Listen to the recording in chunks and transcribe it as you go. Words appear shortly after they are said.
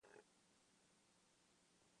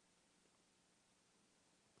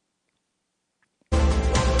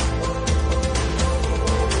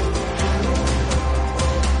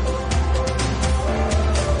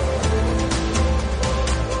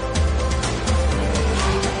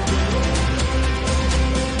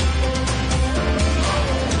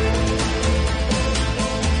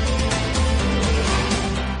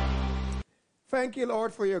thank you,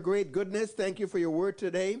 Lord, for your great goodness. Thank you for your word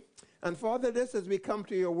today. And Father, this as we come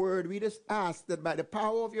to your word, we just ask that by the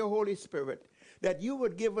power of your Holy Spirit, that you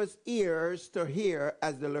would give us ears to hear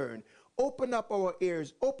as to learn. Open up our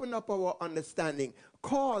ears, open up our understanding.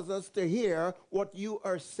 Cause us to hear what you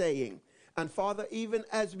are saying. And Father, even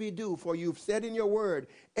as we do, for you've said in your word,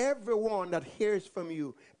 everyone that hears from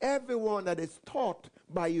you, everyone that is taught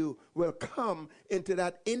by you will come into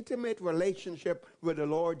that intimate relationship with the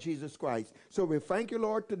Lord Jesus Christ. So we thank you,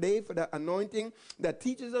 Lord, today for the anointing that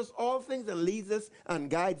teaches us all things and leads us and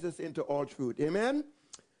guides us into all truth. Amen?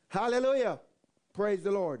 Hallelujah. Praise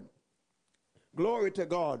the Lord. Glory to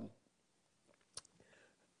God.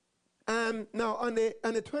 Now, on the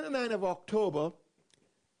 29th of October,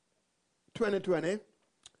 2020,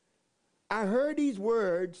 I heard these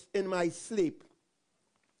words in my sleep.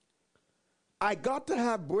 I got to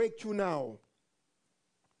have breakthrough now.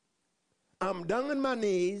 I'm down on my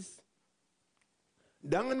knees,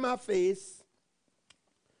 down on my face,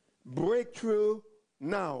 breakthrough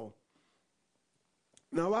now.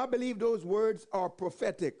 Now, I believe those words are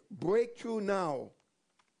prophetic. Breakthrough now.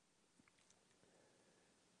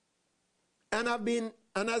 And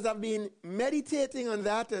as I've been meditating on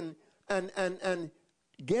that and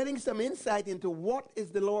getting some insight into what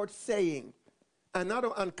is the Lord saying,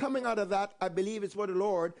 and coming out of that, I believe it's what the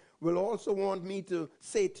Lord will also want me to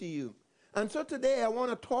say to you. And so today I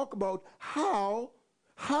want to talk about how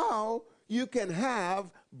you can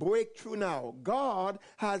have breakthrough now. God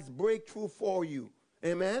has breakthrough for you.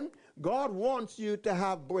 Amen? God wants you to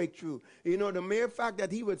have breakthrough. You know, the mere fact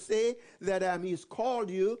that he would say that he's called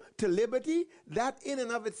you to liberty, that in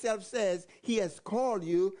and of itself says he has called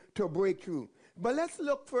you to breakthrough. But let's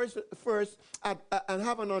look first at and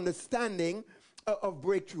have an understanding of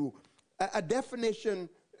breakthrough, a definition,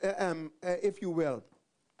 if you will.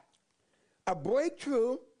 A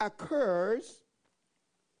breakthrough occurs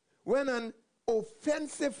when an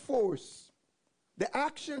offensive force, the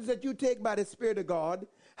actions that you take by the Spirit of God,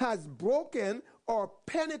 has broken or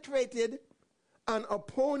penetrated an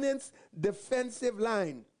opponent's defensive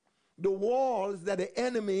line, the walls that the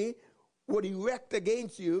enemy would erect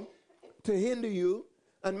against you to hinder you.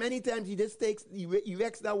 And many times he just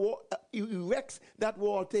erects that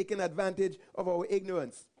wall, taking advantage of our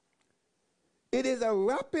ignorance. It is a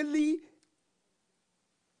rapidly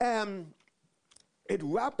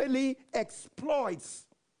exploits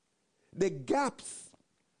the gaps,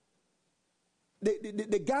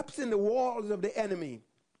 the gaps in the walls of the enemy.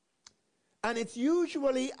 And it's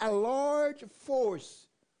usually a large force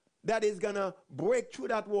that is going to break through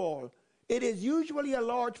that wall. It is usually a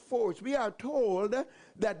large force. We are told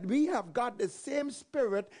that we have got the same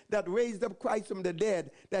Spirit that raised up Christ from the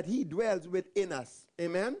dead, that he dwells within us.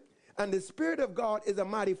 Amen? And the Spirit of God is a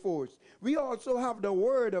mighty force. We also have the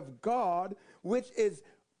Word of God, which is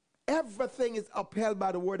everything is upheld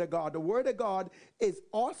by the Word of God. The Word of God is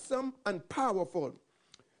awesome and powerful.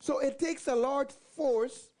 So it takes a large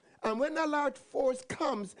force, and when that large force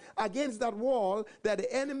comes against that wall that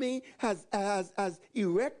the enemy has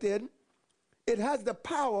erected, it has the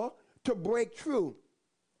power to break through.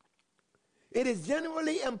 It is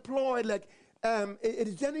generally employed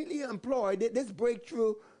this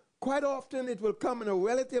breakthrough, quite often it will come in a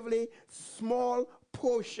relatively small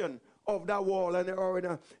portion of that wall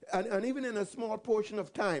and even in a small portion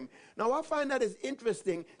of time. Now, I find that is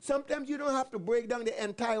interesting. Sometimes you don't have to break down the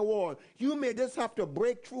entire wall. You may just have to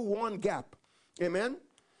break through one gap. Amen?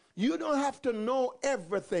 You don't have to know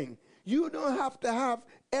everything. You don't have to have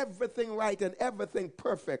everything right and everything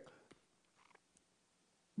perfect.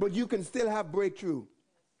 But you can still have breakthrough.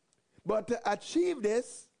 But to achieve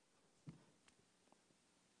this,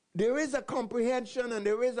 there is a comprehension and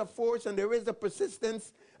there is a force and there is a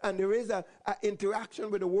persistence and there is a interaction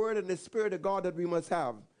with the Word and the Spirit of God that we must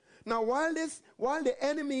have. Now, while the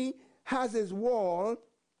enemy has his wall,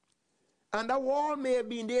 and that wall may have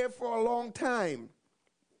been there for a long time,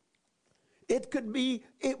 it could be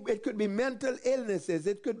mental illnesses.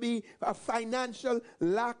 It could be a financial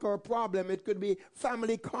lack or problem. It could be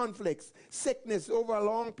family conflicts, sickness over a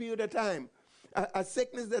long period of time, a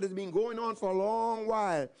sickness that has been going on for a long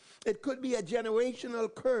while. It could be a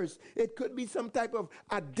generational curse. It could be some type of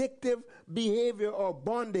addictive behavior or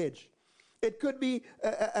bondage. It could be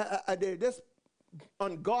this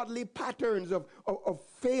ungodly patterns of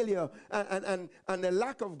failure and the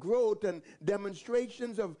lack of growth and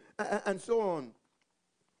demonstrations of and so on.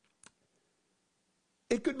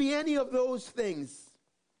 It could be any of those things.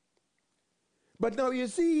 But now you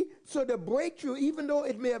see, so the breakthrough, even though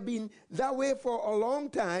it may have been that way for a long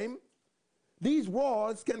time, these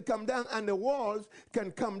walls can come down, and the walls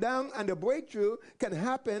can come down, and the breakthrough can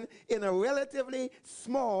happen in a relatively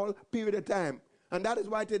small period of time. And that is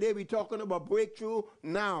why today we're talking about breakthrough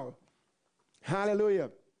now.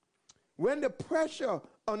 Hallelujah. When the pressure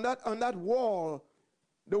on that wall,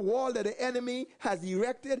 the wall that the enemy has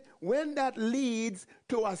erected, when that leads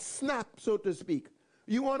to a snap, so to speak,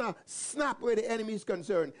 you want to snap where the enemy is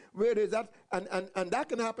concerned. Where is that? And that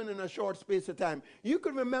can happen in a short space of time. You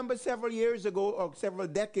can remember several years ago or several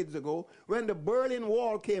decades ago when the Berlin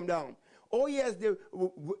Wall came down. Oh yes,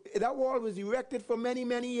 that wall was erected for many,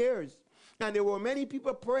 many years. And there were many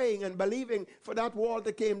people praying and believing for that wall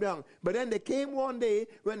to come down. But then there came one day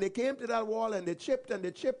when they came to that wall and they chipped and they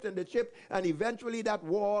chipped and they chipped, and eventually that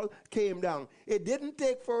wall came down. It didn't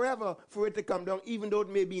take forever for it to come down, even though it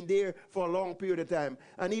may have been there for a long period of time.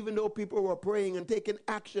 And even though people were praying and taking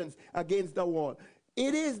actions against the wall.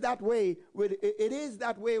 It is that way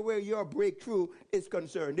where your breakthrough is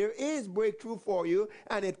concerned. There is breakthrough for you,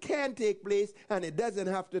 and it can take place, and it doesn't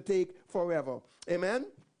have to take forever. Amen?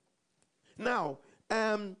 Now,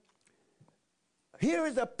 here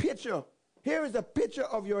is a picture. Here is a picture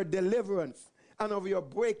of your deliverance and of your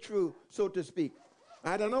breakthrough, so to speak.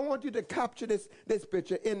 And I want you to capture this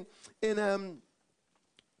picture in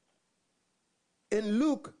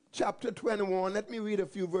Luke chapter 21. Let me read a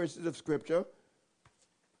few verses of scripture.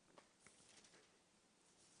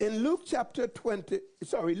 In Luke chapter 11,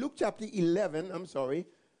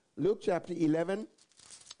 Luke chapter 11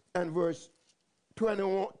 and verse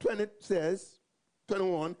 21 says,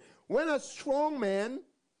 21, when a strong man,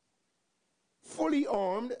 fully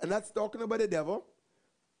armed, and that's talking about the devil,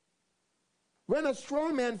 when a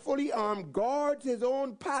strong man, fully armed, guards his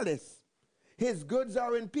own palace, his goods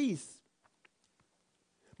are in peace.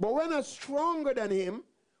 But when a stronger than him,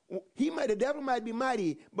 the devil might be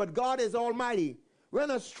mighty, but God is almighty.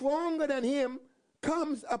 When a stronger than him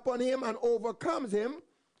comes upon him and overcomes him,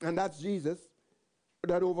 and that's Jesus,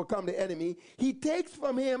 that overcome the enemy, he takes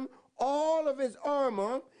from him all of his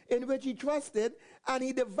armor in which he trusted, and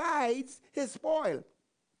he divides his spoil.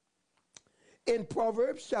 In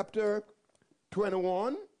Proverbs chapter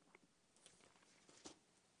 21,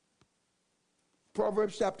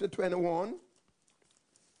 Proverbs chapter 21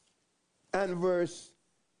 and verse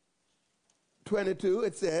 22,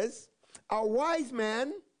 it says, a wise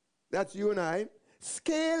man, that's you and I,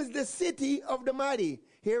 scales the city of the mighty.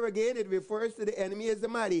 Here again, it refers to the enemy as the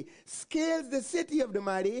mighty. Scales the city of the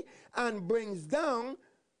mighty and brings down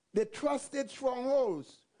the trusted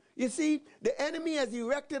strongholds. You see, the enemy has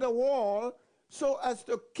erected a wall so as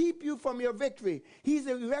to keep you from your victory. He's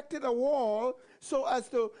erected a wall so as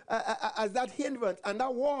to, as that hindrance, and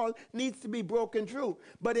that wall needs to be broken through.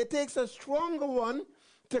 But it takes a stronger one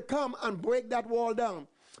to come and break that wall down.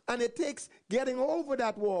 And it takes getting over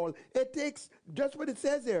that wall. It takes just what it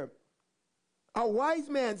says here. A wise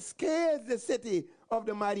man scales the city of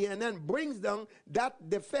the mighty and then brings down that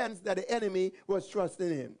defense that the enemy was trusting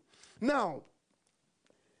in. Now,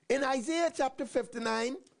 in Isaiah chapter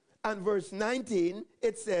 59 and verse 19,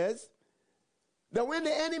 it says that when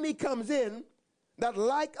the enemy comes in, that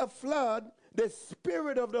like a flood, the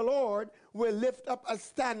Spirit of the Lord will lift up a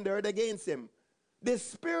standard against him. The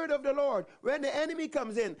Spirit of the Lord, when the enemy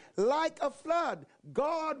comes in, like a flood,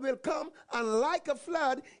 God will come, and like a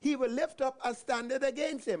flood, he will lift up a standard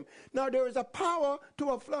against him. Now, there is a power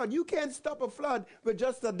to a flood. You can't stop a flood with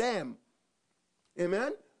just a dam.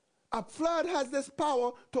 Amen? A flood has this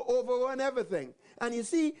power to overrun everything. And you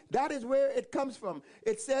see, that is where it comes from.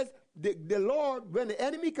 It says, the Lord, when the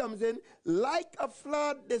enemy comes in, like a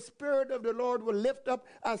flood, the Spirit of the Lord will lift up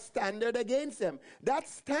a standard against him. That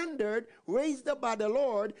standard raised up by the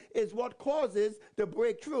Lord is what causes the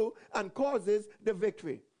breakthrough and causes the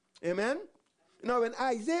victory. Amen? Now in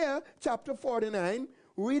Isaiah chapter 49,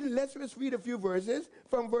 let's just read a few verses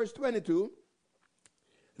from verse 22.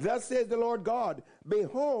 Thus says the Lord God,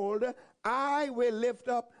 behold, I will lift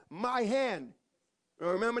up my hand.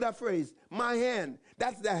 Remember that phrase, my hand.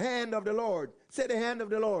 That's the hand of the Lord. Say the hand of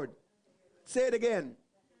the Lord. Say it again.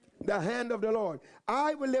 The hand of the Lord.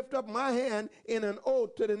 I will lift up my hand in an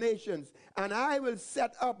oath to the nations, and I will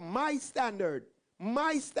set up my standard,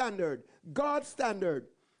 God's standard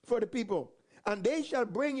for the people. And they shall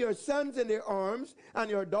bring your sons in their arms, and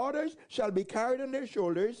your daughters shall be carried on their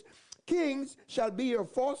shoulders. Kings shall be your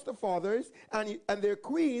foster fathers, and their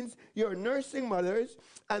queens your nursing mothers,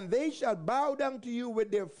 and they shall bow down to you with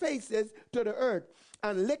their faces to the earth,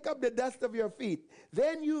 and lick up the dust of your feet.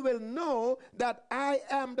 Then you will know that I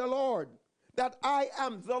am the Lord, that I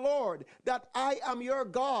am the Lord, that I am your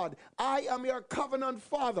God, I am your covenant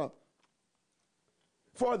father.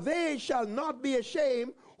 For they shall not be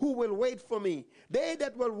ashamed who will wait for me. They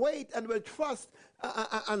that will wait and will trust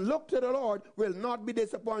and look to the Lord will not be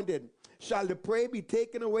disappointed. Shall the prey be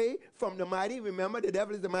taken away from the mighty? Remember, the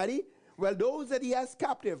devil is the mighty. Well, those that he has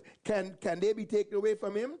captive, can they be taken away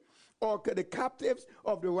from him? Or could the captives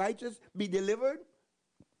of the righteous be delivered?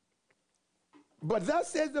 But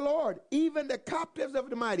thus says the Lord, even the captives of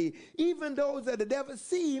the mighty, even those that the devil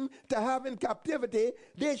seem to have in captivity,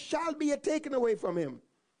 they shall be taken away from him.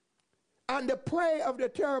 And the prey of the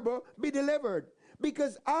terrible be delivered,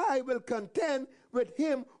 because I will contend with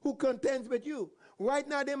him who contends with you. Right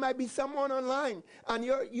now, there might be someone online, and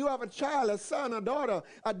you have a child, a son, a daughter,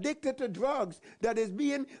 addicted to drugs that is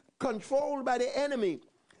being controlled by the enemy.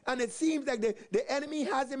 And it seems like the enemy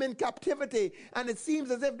has him in captivity, and it seems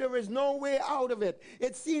as if there is no way out of it.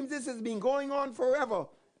 It seems this has been going on forever.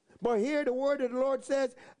 But here the word of the Lord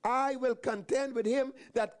says, I will contend with him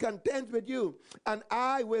that contends with you, and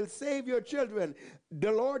I will save your children.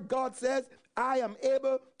 The Lord God says, I am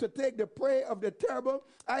able to take the prey of the terrible.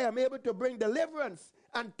 I am able to bring deliverance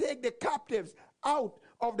and take the captives out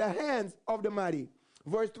of the hands of the mighty.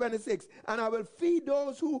 Verse 26, and I will feed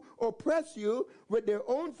those who oppress you with their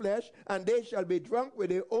own flesh, and they shall be drunk with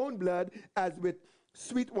their own blood as with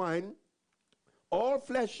sweet wine. All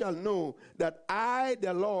flesh shall know that I,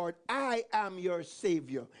 the Lord, I am your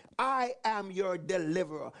Savior. I am your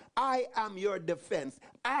deliverer. I am your defense.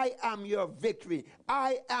 I am your victory.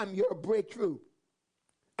 I am your breakthrough.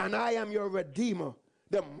 And I am your Redeemer,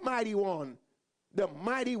 the mighty one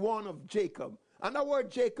of Jacob. And the word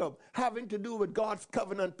Jacob having to do with God's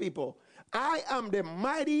covenant people. I am the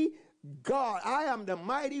mighty God. I am the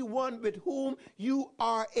mighty one with whom you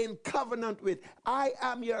are in covenant with. I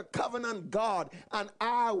am your covenant God, and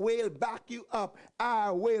I will back you up. I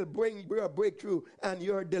will bring your breakthrough and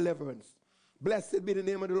your deliverance. Blessed be the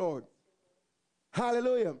name of the Lord.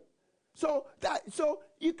 Hallelujah. So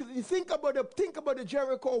you can think about the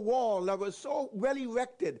Jericho wall that was so well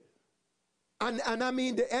erected. And I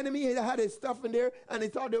mean, the enemy had his stuff in there, and he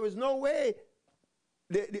thought there was no way.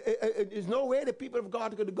 There's no way the people of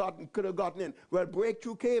God could have gotten in. Well,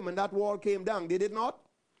 breakthrough came, and that wall came down. Did it not?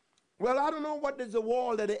 Well, I don't know what is the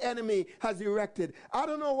wall that the enemy has erected. I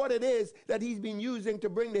don't know what it is that he's been using to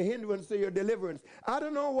bring the hindrance to your deliverance. I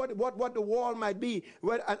don't know what the wall might be,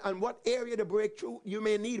 and what area the breakthrough you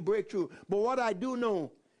may need breakthrough. But what I do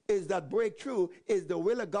know is that breakthrough is the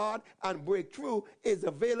will of God, and breakthrough is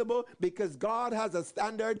available because God has a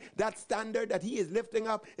standard. That standard that he is lifting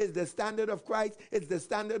up is the standard of Christ. It's the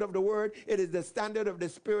standard of the word. It is the standard of the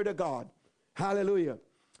Spirit of God. Hallelujah.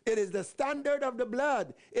 It is the standard of the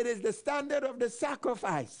blood. It is the standard of the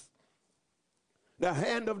sacrifice. The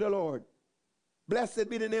hand of the Lord. Blessed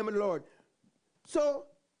be the name of the Lord. So,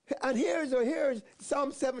 and here's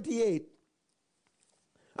Psalm 78.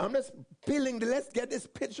 I'm just let's get this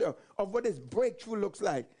picture of what this breakthrough looks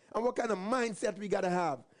like and what kind of mindset we got to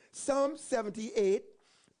have. Psalm 78,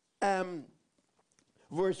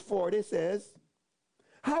 verse 40 says,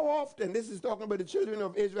 how often, this is talking about the children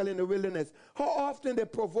of Israel in the wilderness, how often they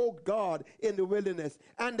provoked God in the wilderness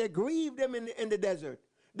and they grieved him in the desert.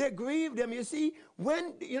 They grieved him. You see,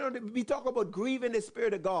 when, we talk about grieving the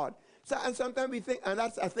Spirit of God. So, and sometimes we think, and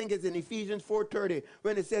that's, I think it's in Ephesians 4:30,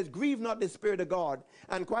 when it says, grieve not the Spirit of God.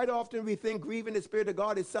 And quite often we think grieving the Spirit of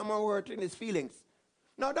God is somehow hurting his feelings.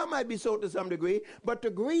 Now, that might be so to some degree, but to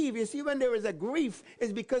grieve, you see, when there is a grief,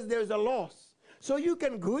 is because there's a loss. So you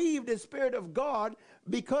can grieve the Spirit of God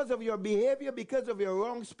because of your behavior, because of your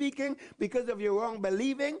wrong speaking, because of your wrong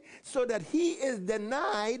believing, so that he is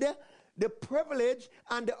denied the privilege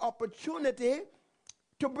and the opportunity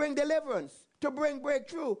to bring deliverance, to bring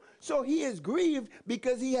breakthrough. So he is grieved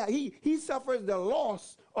because he suffers the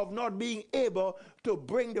loss of not being able to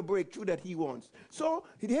bring the breakthrough that he wants. So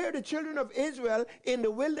here the children of Israel in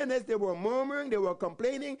the wilderness, they were murmuring, they were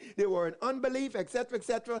complaining, they were in unbelief,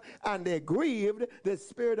 etc., and they grieved the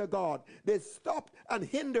Spirit of God. They stopped and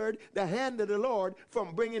hindered the hand of the Lord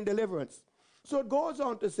from bringing deliverance. So it goes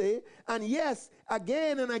on to say, and yes,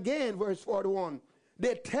 again and again, verse 41,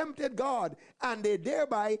 they tempted God, and they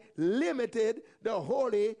thereby limited the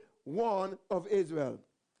Holy One of Israel.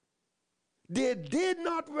 They did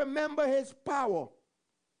not remember his power.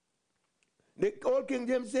 The Old King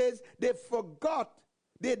James says they forgot.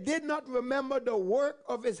 They did not remember the work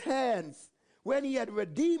of his hands, when he had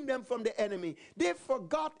redeemed them from the enemy. They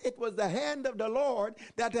forgot it was the hand of the Lord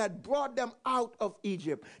that had brought them out of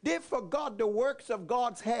Egypt. They forgot the works of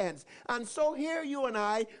God's hands. And so here you and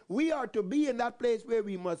I, we are to be in that place where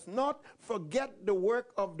we must not forget the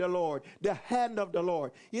work of the Lord, the hand of the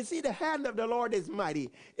Lord. You see, the hand of the Lord is mighty.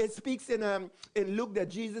 It speaks in Luke that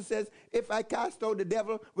Jesus says, if I cast out the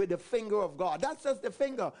devil with the finger of God. That's just the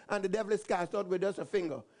finger, and the devil is cast out with just a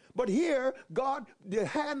finger. But here, God, the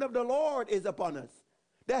hand of the Lord is upon us.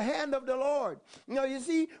 The hand of the Lord. Now, you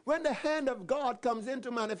see, when the hand of God comes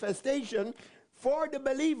into manifestation for the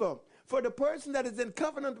believer, for the person that is in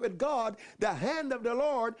covenant with God, the hand of the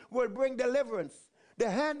Lord will bring deliverance. The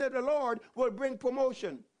hand of the Lord will bring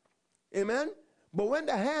promotion. Amen? But when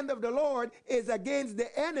the hand of the Lord is against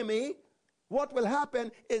the enemy, what will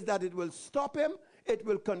happen is that it will stop him, it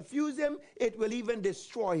will confuse him, it will even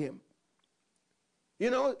destroy him. You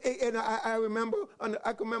know, and I remember,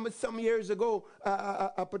 I can remember some years ago,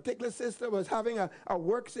 a particular sister was having a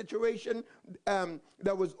work situation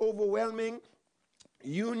that was overwhelming.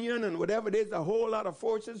 Union and whatever it is, a whole lot of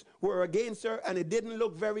forces were against her, and it didn't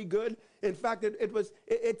look very good. In fact,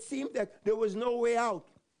 it seemed that there was no way out.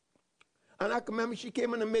 And I can remember she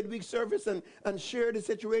came in the midweek service and shared the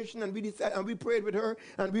situation, and we prayed with her,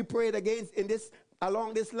 and we prayed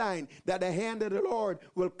along this line, that the hand of the Lord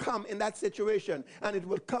will come in that situation, and it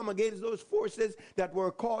will come against those forces that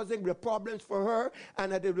were causing the problems for her,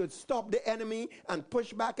 and that it would stop the enemy and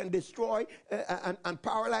push back and destroy and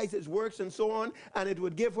paralyze his works and so on, and it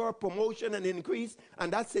would give her promotion and increase,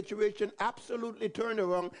 and that situation absolutely turned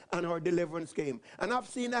around, and her deliverance came. And I've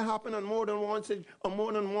seen that happen on more than one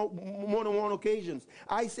occasions.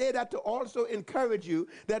 I say that to also encourage you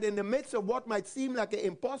that in the midst of what might seem like an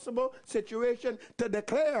impossible situation, to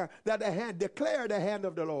declare the hand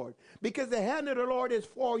of the Lord. Because the hand of the Lord is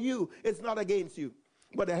for you. It's not against you.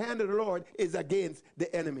 But the hand of the Lord is against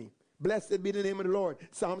the enemy. Blessed be the name of the Lord.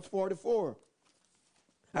 Psalms 44.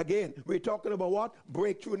 Again, we're talking about what?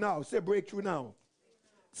 Breakthrough now. Say breakthrough now.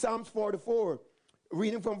 Psalms 44.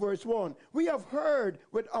 Reading from verse 1. We have heard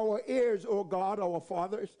with our ears, O God, our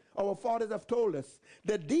fathers have told us,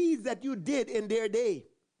 the deeds that you did in their day,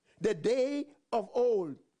 the day of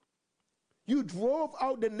old. You drove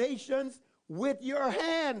out the nations with your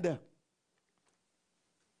hand.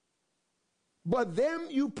 But them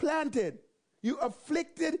you planted. You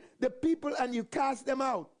afflicted the people and you cast them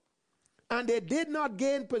out. And they did not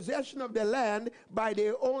gain possession of the land by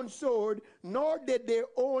their own sword, nor did their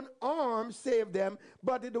own arm save them,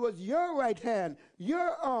 but it was your right hand,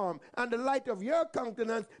 your arm, and the light of your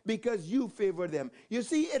countenance, because you favored them. You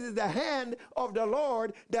see, it is the hand of the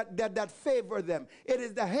Lord that favored them. It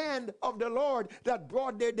is the hand of the Lord that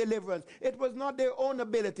brought their deliverance. It was not their own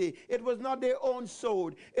ability. It was not their own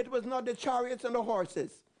sword. It was not the chariots and the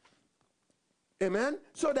horses. Amen.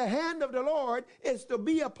 So the hand of the Lord is to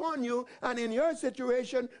be upon you and in your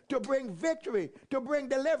situation to bring victory, to bring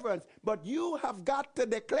deliverance. But you have got to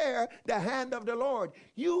declare the hand of the Lord.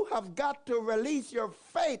 You have got to release your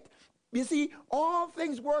faith. You see, all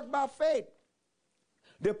things work by faith.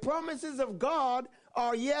 The promises of God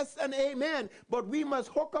are yes and amen, but we must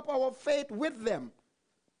hook up our faith with them.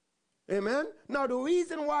 Amen. Now, the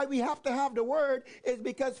reason why we have to have the word is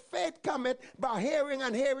because faith cometh by hearing,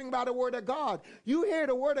 and hearing by the word of God. You hear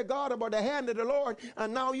the word of God about the hand of the Lord,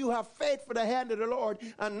 and now you have faith for the hand of the Lord,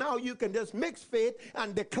 and now you can just mix faith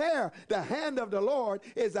and declare the hand of the Lord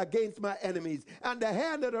is against my enemies, and the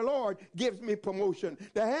hand of the Lord gives me promotion.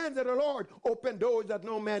 The hands of the Lord open doors that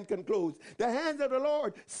no man can close. The hands of the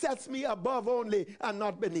Lord sets me above only and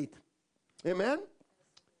not beneath. Amen.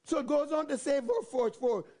 So it goes on to say, verse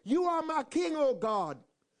 4, you are my king, O God.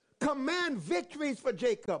 Command victories for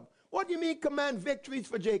Jacob. What do you mean command victories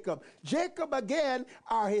for Jacob? Jacob, again,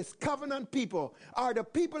 are his covenant people, are the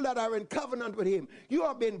people that are in covenant with him. You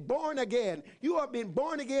have been born again. You have been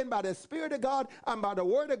born again by the Spirit of God and by the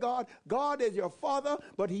Word of God. God is your Father,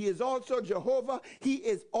 but he is also Jehovah. He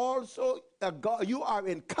is also a God. You are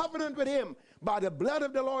in covenant with him by the blood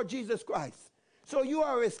of the Lord Jesus Christ. So you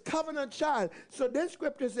are his covenant child. So this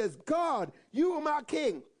scripture says, God, you are my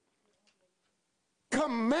king.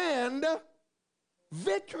 Command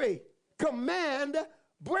victory. Command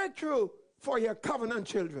breakthrough for your covenant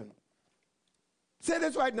children. Say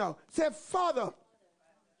this right now. Say, Father,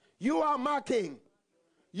 you are my king.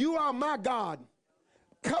 You are my God.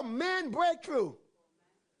 Command breakthrough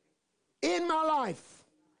in my life.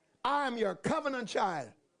 I am your covenant child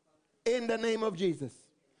in the name of Jesus.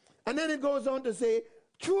 And then it goes on to say,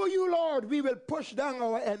 through you, Lord, we will push down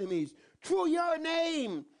our enemies. Through your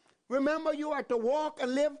name, Remember, you are to walk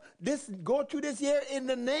and live this, go through this year in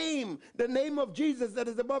the name of Jesus that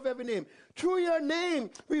is above every name. Through your name,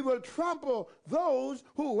 we will trample those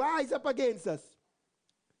who rise up against us.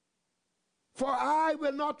 For I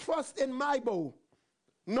will not trust in my bow,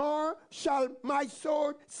 nor shall my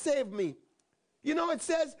sword save me. You know, it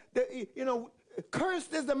says,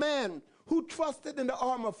 cursed is the man who trusted in the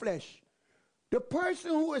arm of flesh. The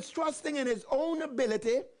person who is trusting in his own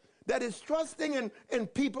ability, that is trusting in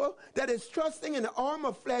people, that is trusting in the arm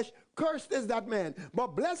of flesh, cursed is that man.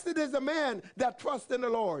 But blessed is the man that trusts in the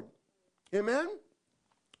Lord. Amen?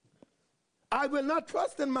 I will not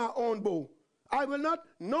trust in my own bow. I will not,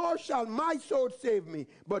 nor shall my sword save me.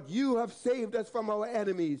 But you have saved us from our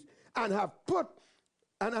enemies and have put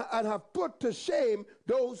to shame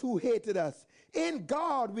those who hated us. In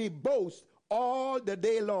God we boast all the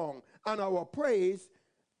day long, and our praise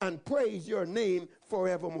your name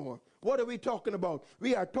forevermore. What are we talking about?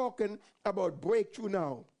 We are talking about breakthrough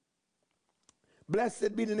now.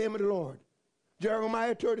 Blessed be the name of the Lord.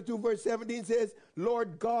 Jeremiah 32 verse 17 says,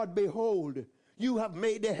 Lord God, behold, you have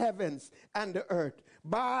made the heavens and the earth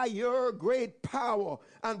by your great power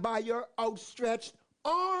and by your outstretched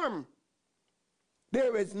arm.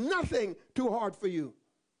 There is nothing too hard for you.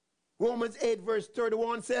 Romans 8 verse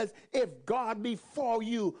 31 says, if God be for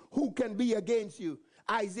you, who can be against you?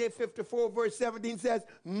 Isaiah 54 verse 17 says,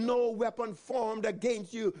 no weapon formed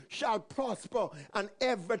against you shall prosper, and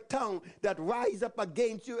every tongue that rise up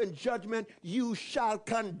against you in judgment, you shall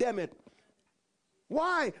condemn it.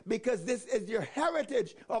 Why? Because this is your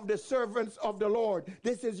heritage of the servants of the Lord.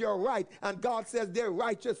 This is your right, and God says their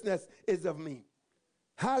righteousness is of me.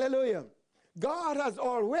 Hallelujah. God has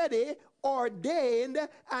already ordained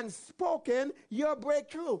and spoken your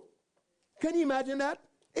breakthrough. Can you imagine that?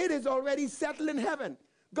 It is already settled in heaven.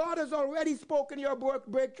 God has already spoken your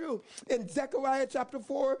breakthrough. In Zechariah chapter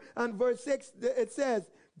 4 and verse 6, it says,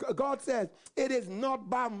 God says, it is not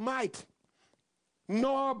by might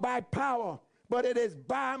nor by power, but it is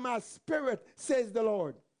by my spirit, says the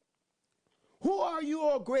Lord. Who are you,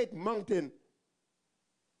 O great mountain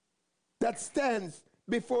that stands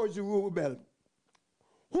before Zerubbabel?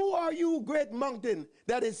 Who are you, great mountain,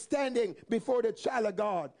 that is standing before the child of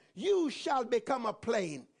God? You shall become a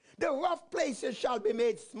plain. The rough places shall be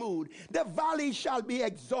made smooth. The valleys shall be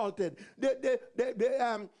exalted. The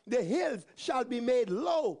hills shall be made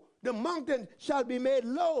low. The mountains shall be made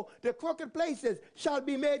low. The crooked places shall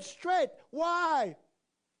be made straight. Why?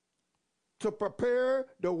 To prepare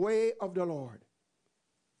the way of the Lord.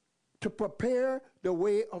 To prepare the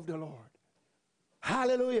way of the Lord.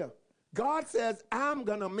 Hallelujah. God says, I'm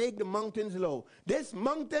going to make the mountains low. This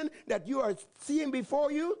mountain that you are seeing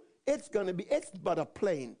before you, it's but a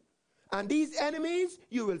plain. And these enemies,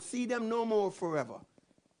 you will see them no more forever.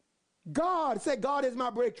 God, say, God is my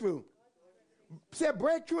breakthrough. Say,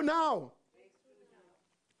 breakthrough now.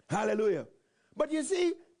 Hallelujah. But you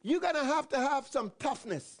see, you're going to have some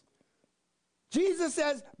toughness. Jesus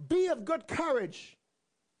says, be of good courage,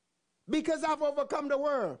 because I've overcome the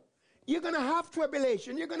world. You're going to have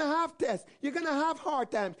tribulation. You're going to have tests. You're going to have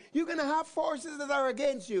hard times. You're going to have forces that are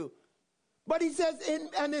against you. But he says,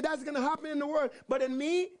 and that's going to happen in the world. But in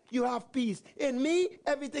me, you have peace. In me,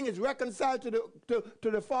 everything is reconciled to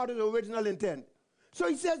the Father's original intent. So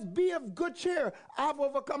he says, be of good cheer. I've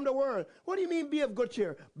overcome the world. What do you mean, be of good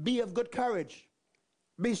cheer? Be of good courage.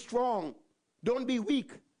 Be strong. Don't be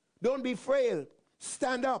weak. Don't be frail.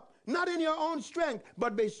 Stand up. Not in your own strength,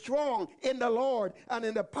 but be strong in the Lord and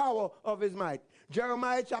in the power of his might.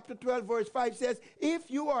 Jeremiah chapter 12 verse 5 says,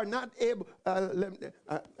 if you are not able, I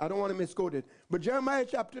don't want to misquote it, but Jeremiah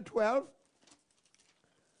chapter 12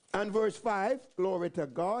 and verse 5, glory to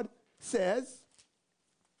God, says,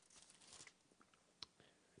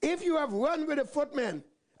 if you have run with the footmen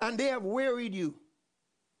and they have wearied you,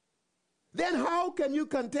 then how can you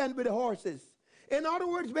contend with the horses? In other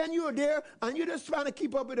words, when you're there and you're just trying to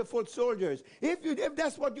keep up with the foot soldiers, if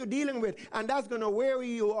that's what you're dealing with, and that's going to weary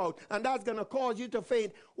you out, and that's going to cause you to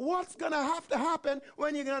faint, what's going to have to happen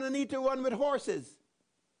when you're going to need to run with horses?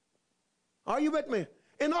 Are you with me?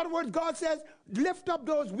 In other words, God says, lift up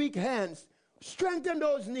those weak hands, strengthen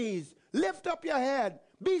those knees, lift up your head,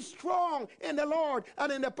 be strong in the Lord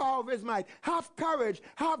and in the power of his might. Have courage,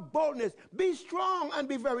 have boldness, be strong and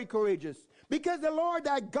be very courageous. Because the Lord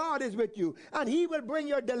thy God is with you, and he will bring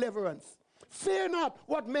your deliverance. Fear not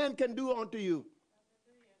what man can do unto you.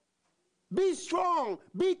 Be strong,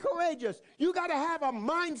 be courageous. You got to have a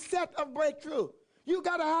mindset of breakthrough. You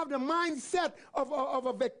got to have the mindset of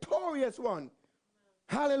a victorious one.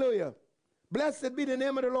 Hallelujah. Blessed be the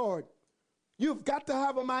name of the Lord. You've got to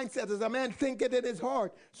have a mindset. As a man thinketh in his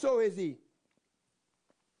heart, so is he.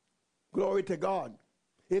 Glory to God.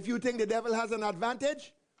 If you think the devil has an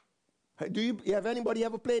advantage, do you have anybody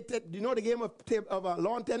ever played, do you know the game of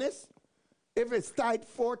lawn tennis? If it's tied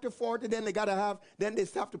 40-40, then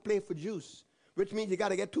they have to play for juice, which means you got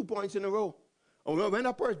to get 2 points in a row. Or when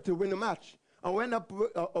a person to win the match. And when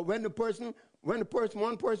one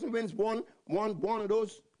person wins one of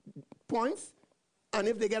those points, and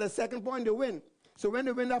if they get a second point, they win. So when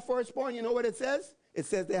they win that first point, you know what it says? It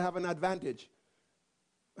says they have an advantage.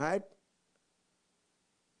 Right?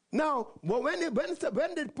 Now, when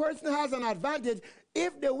the person has an advantage,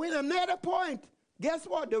 if they win another point, guess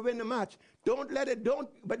what? They win the match.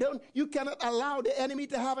 You cannot allow the enemy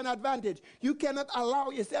to have an advantage. You cannot allow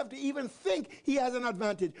yourself to even think he has an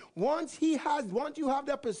advantage. Once you have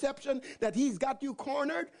the perception that he's got you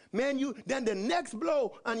cornered, man, then the next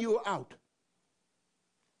blow and you're out.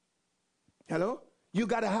 Hello? You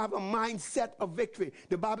got to have a mindset of victory.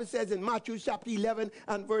 The Bible says in Matthew chapter 11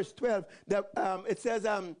 and verse 12 that it says,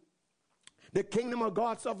 the kingdom of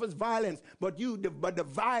God suffers violence, but the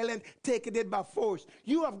violent take it by force.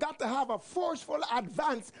 You have got to have a forceful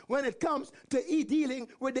advance when it comes to dealing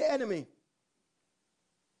with the enemy.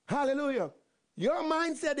 Hallelujah. Your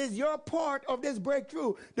mindset is your part of this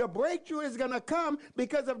breakthrough. The breakthrough is going to come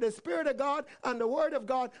because of the Spirit of God and the Word of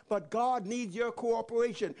God, but God needs your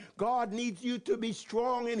cooperation. God needs you to be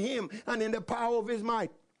strong in Him and in the power of His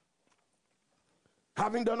might.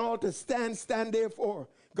 Having done all to stand therefore.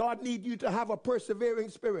 God needs you to have a persevering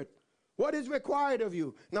spirit. What is required of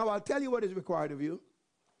you? Now I'll tell you what is required of you.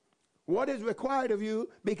 What is required of you,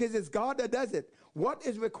 because it's God that does it. What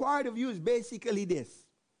is required of you is basically this.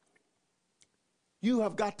 You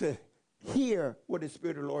have got to hear what the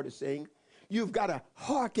Spirit of the Lord is saying. You've got to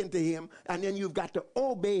hearken to Him, and then you've got to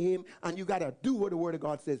obey Him, and you've got to do what the Word of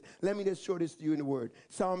God says. Let me just show this to you in the Word.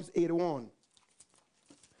 Psalms 81.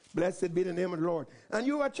 Blessed be the name of the Lord. And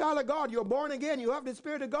you are a child of God. You're born again. You have the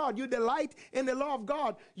Spirit of God. You delight in the law of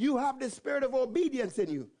God. You have the spirit of obedience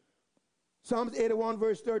in you. Psalms 81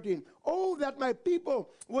 verse 13. Oh, that my people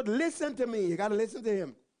would listen to me. You got to listen to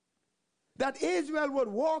Him. That Israel would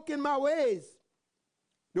walk in my ways.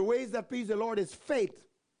 The ways that please the Lord is faith.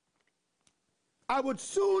 I would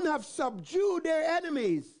soon have subdued their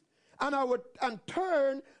enemies, and I would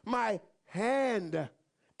turn my hand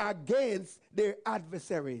against their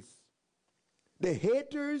adversaries. The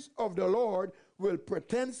haters of the Lord will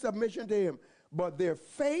pretend submission to Him, but their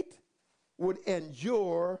faith would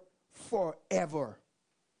endure forever.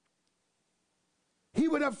 He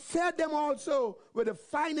would have fed them also with the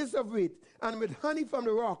finest of wheat, and with honey from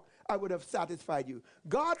the rock I would have satisfied you.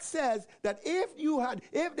 God says that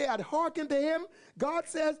if they had hearkened to Him, God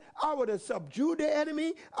says, I would have subdued the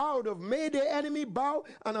enemy, I would have made the enemy bow,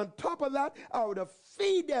 and on top of that, I would have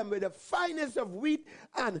fed them with the finest of wheat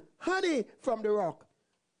and honey from the rock.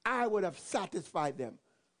 I would have satisfied them.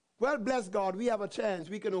 Well, bless God, we have a chance.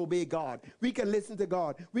 We can obey God. We can listen to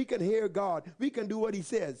God. We can hear God. We can do what He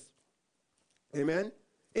says. Amen.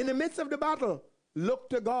 In the midst of the battle, look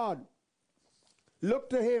to God.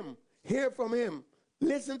 Look to Him, hear from Him,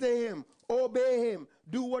 listen to Him, obey Him,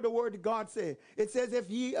 do what the Word of God says. It says, if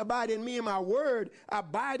ye abide in me and my word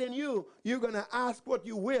abide in you, you're going to ask what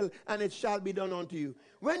you will, and it shall be done unto you.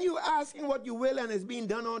 When you're asking what you will and it's being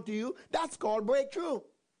done unto you, that's called breakthrough.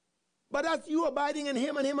 But that's you abiding in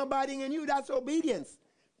Him and Him abiding in you. That's obedience.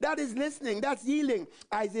 That is listening. That's yielding.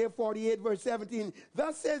 Isaiah 48 verse 17.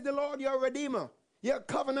 Thus says the Lord your Redeemer, your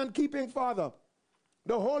covenant-keeping Father,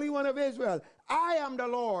 the Holy One of Israel. I am the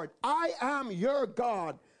Lord. I am your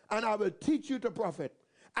God, and I will teach you to profit.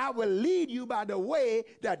 I will lead you by the way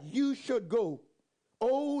that you should go.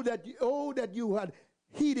 Oh, that you had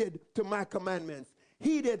heeded to my commandments,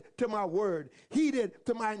 heeded to my word, heeded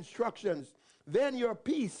to my instructions. Then your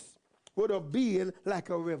peace would have been like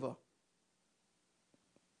a river,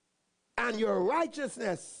 and your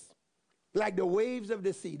righteousness like the waves of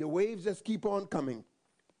the sea. The waves just keep on coming.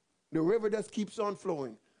 The river just keeps on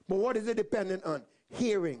flowing. But what is it dependent on?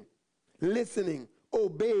 Hearing, listening,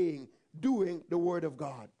 obeying, doing the Word of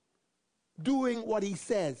God. Doing what He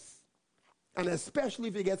says. And especially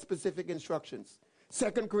if you get specific instructions.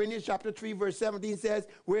 2 Corinthians chapter 3 verse 17 says,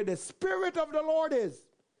 where the Spirit of the Lord is,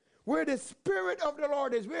 where the Spirit of the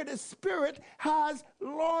Lord is, where the Spirit has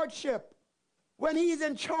lordship, when He's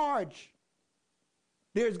in charge,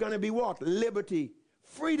 there's going to be what? Liberty.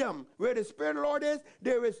 Freedom. Where the Spirit of the Lord is,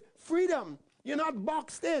 there is freedom. You're not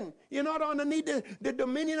boxed in. You're not underneath the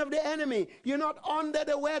dominion of the enemy. You're not under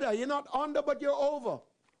the weather. You're not under, but you're over.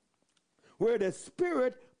 Where the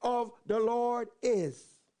Spirit of the Lord is.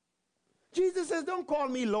 Jesus says, don't call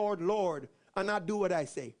me Lord, Lord, and not do what I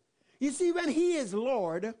say. You see, when He is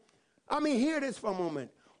Lord, hear this for a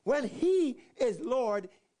moment. When he is Lord,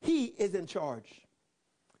 he is in charge.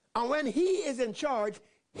 And when he is in charge,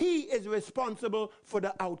 he is responsible for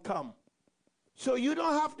the outcome. So you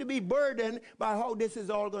don't have to be burdened by how this is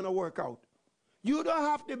all going to work out. You don't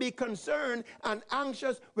have to be concerned and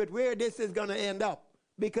anxious with where this is going to end up,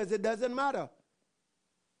 because it doesn't matter.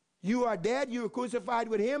 You are dead, you are crucified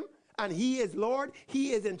with him, and he is Lord,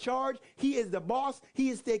 he is in charge, he is the boss, he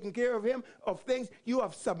is taking care of him, of things. You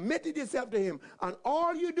have submitted yourself to him, and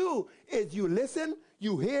all you do is you listen,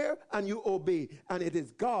 you hear, and you obey, and it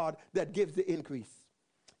is God that gives the increase.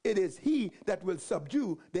 It is he that will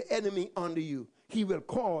subdue the enemy under you. He will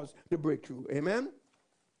cause the breakthrough. Amen?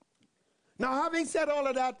 Now, having said all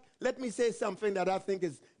of that, let me say something that I think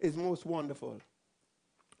is most wonderful.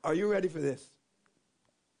 Are you ready for this?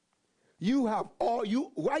 You have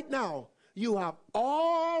right now, you have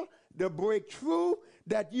all the breakthrough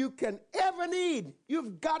that you can ever need.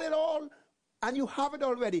 You've got it all, and you have it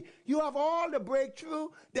already. You have all the breakthrough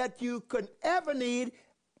that you could ever need,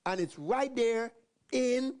 and it's right there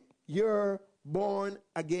in your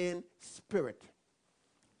born-again spirit.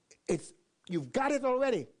 You've got it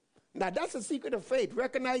already. Now, that's the secret of faith,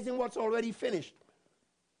 recognizing what's already finished.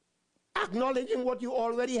 Acknowledging what you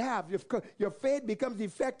already have. Your faith becomes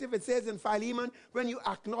effective, it says in Philemon, when you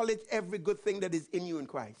acknowledge every good thing that is in you in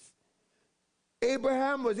Christ.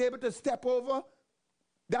 Abraham was able to step over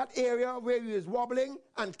that area where he was wobbling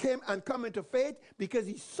and come into faith because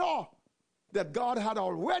he saw that God had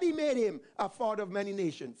already made him a father of many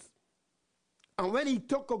nations. And when he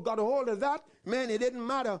got a hold of that, man, it didn't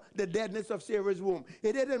matter the deadness of Sarah's womb.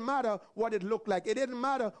 It didn't matter what it looked like. It didn't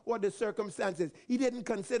matter what the circumstances. He didn't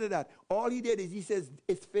consider that. All he did is he says,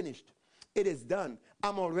 it's finished. It is done.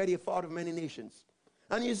 I'm already a father of many nations.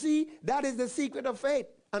 And you see, that is the secret of faith.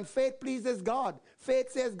 And faith pleases God.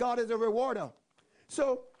 Faith says God is a rewarder.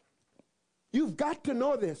 So you've got to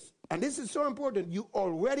know this. And this is so important. You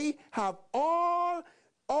already have all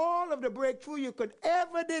of the breakthrough you could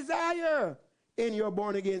ever desire in your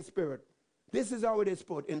born-again spirit. This is how it is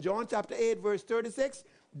put. In John chapter 8, verse 36,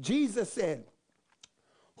 Jesus said,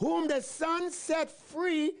 whom the Son set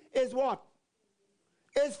free is what?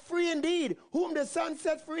 Is free indeed. Whom the Son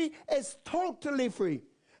set free is totally free.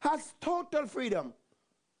 Has total freedom.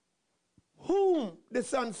 Whom the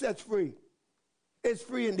Son sets free is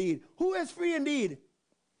free indeed. Who is free indeed?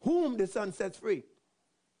 Whom the Son sets free.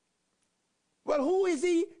 Well, who is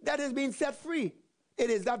he that is being set free? It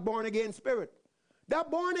is that born-again spirit. That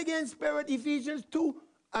born-again spirit, Ephesians 2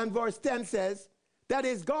 and verse 10 says, that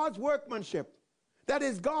is God's workmanship. That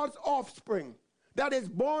is God's offspring. That is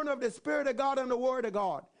born of the Spirit of God and the Word of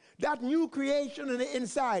God. That new creation in the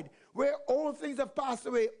inside, where all things have passed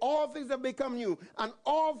away, all things have become new, and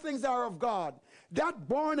all things are of God. That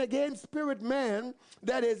born-again spirit man,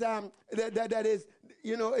 that is,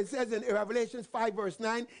 it says in Revelation 5 verse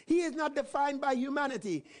 9, he is not defined by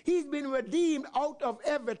humanity. He's been redeemed out of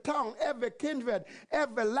every tongue, every kindred,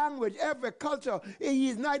 every language, every culture. He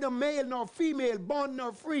is neither male nor female, bond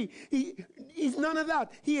nor free. He's none of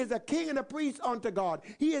that. He is a king and a priest unto God.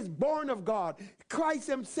 He is born of God. Christ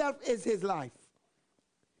himself is his life.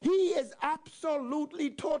 He is absolutely,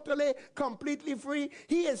 totally, completely free.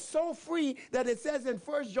 He is so free that it says in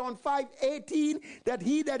 1 John 5:18 that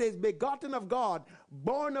he that is begotten of God,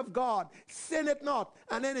 born of God, sinneth not.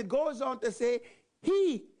 And then it goes on to say,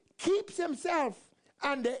 he keeps himself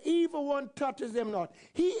and the evil one touches him not.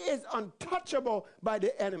 He is untouchable by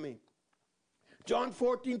the enemy. John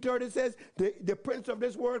 14:30 says, the prince of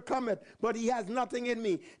this world cometh, but he has nothing in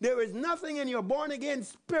me. There is nothing in your born-again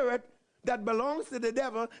spirit that belongs to the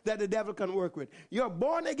devil that the devil can work with. Your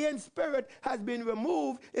born-again spirit has been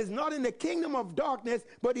removed, is not in the kingdom of darkness,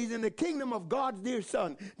 but he's in the kingdom of God's dear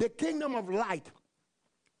Son, the kingdom of light.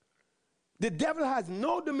 The devil has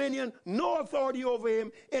no dominion, no authority over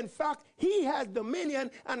him. In fact, he has dominion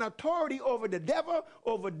and authority over the devil,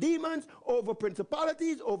 over demons, over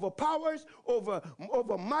principalities, over powers, over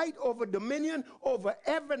might, over dominion, over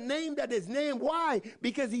every name that is named. Why?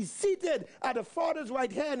 Because he's seated at the Father's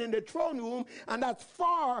right hand in the throne room, and that's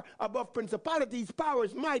far above principalities,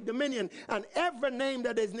 powers, might, dominion, and every name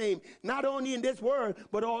that is named, not only in this world,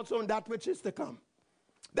 but also in that which is to come.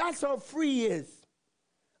 That's how free he is.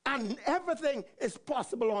 And everything is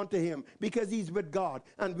possible unto him because he's with God.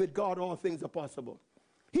 And with God, all things are possible.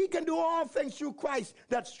 He can do all things through Christ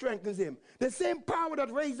that strengthens him. The same power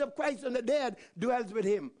that raised up Christ from the dead dwells with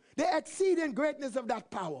him. The exceeding greatness of that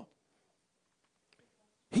power.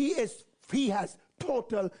 He has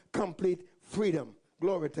total, complete freedom.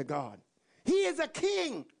 Glory to God. He is a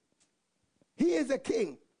king. He is a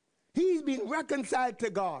king. He's been reconciled to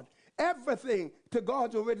God. Everything to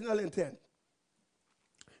God's original intent.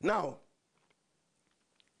 Now,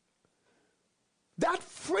 that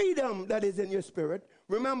freedom that is in your spirit,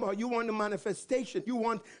 remember, you want the manifestation. You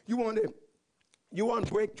want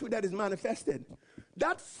breakthrough that is manifested.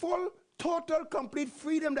 That full, total, complete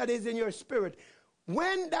freedom that is in your spirit.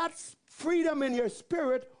 When that freedom in your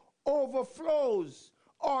spirit overflows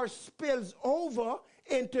or spills over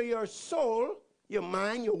into your soul, your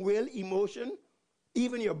mind, your will, emotion,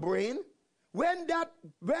 even your brain, when that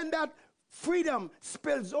freedom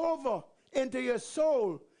spills over into your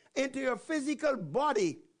soul, into your physical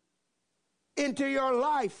body, into your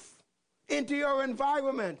life, into your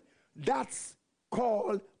environment, that's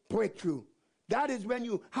called breakthrough. That is when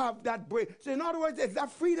you have that break. So in other words, it's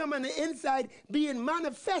that freedom on the inside being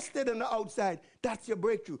manifested on the outside. That's your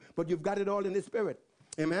breakthrough. But you've got it all in the spirit.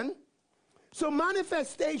 Amen? So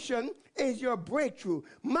manifestation is your breakthrough.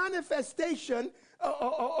 Manifestation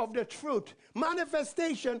of the truth.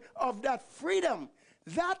 Manifestation of that freedom.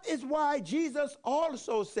 That is why Jesus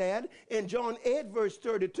also said in John 8 verse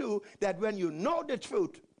 32 that when you know the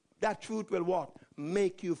truth, that truth will what?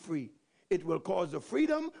 Make you free. It will cause the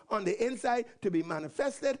freedom on the inside to be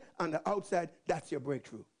manifested on the outside. That's your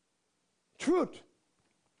breakthrough. Truth.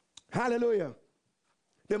 Hallelujah.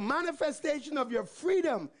 The manifestation of your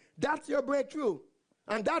freedom, that's your breakthrough.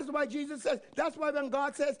 And that's why Jesus says, that's why when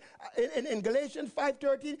God says in Galatians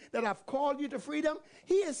 5:13 that I've called you to freedom,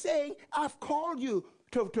 he is saying, I've called you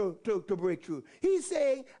to breakthrough. He's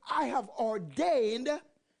saying, I have ordained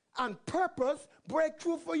and purpose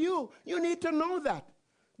breakthrough for you. You need to know that.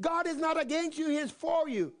 God is not against you, he is for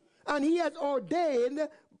you. And he has ordained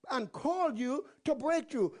and called you to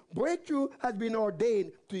breakthrough. Breakthrough has been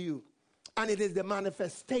ordained to you. And it is the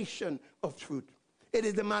manifestation of truth. It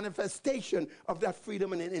is the manifestation of that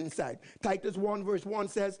freedom in the inside. Titus 1 verse 1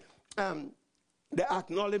 says, the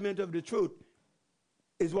acknowledgement of the truth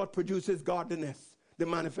is what produces godliness, the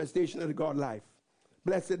manifestation of the God life.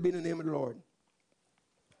 Blessed be the name of the Lord.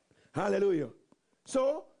 Hallelujah.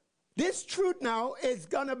 So, this truth now is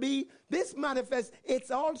going to be, this manifest, it's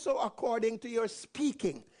also according to your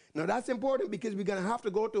speaking. Now that's important because we're going to have to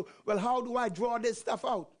go to, well, how do I draw this stuff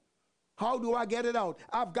out? How do I get it out?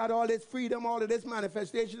 I've got all this freedom, all of this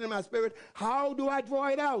manifestation in my spirit. How do I draw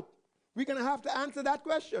it out? We're going to have to answer that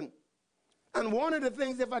question. And one of the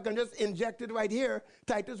things, if I can just inject it right here,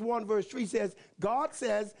 Titus 1 verse 3 says, God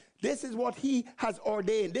says, this is what he has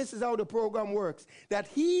ordained. This is how the program works. That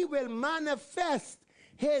he will manifest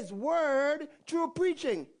his word through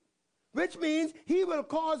preaching, which means he will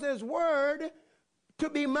cause his word to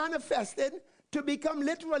be manifested, to become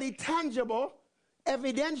literally tangible,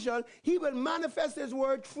 evidential. He will manifest his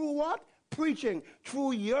word through what? Preaching,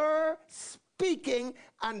 through your speaking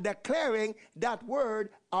and declaring that word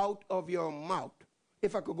out of your mouth.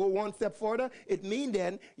 If I could go one step further, it means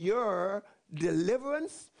then your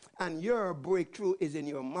deliverance and your breakthrough is in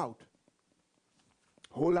your mouth.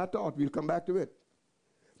 Hold that thought, we'll come back to it.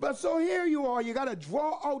 But so here you are, you got to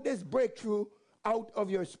draw out this breakthrough out of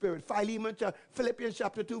your spirit. Philippians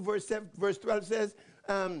chapter 2 verse 12 says,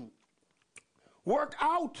 work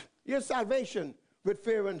out your salvation with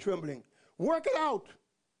fear and trembling. Work it out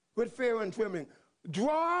with fear and trembling.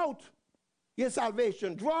 Draw out your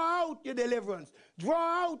salvation. Draw out your deliverance.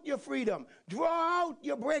 Draw out your freedom. Draw out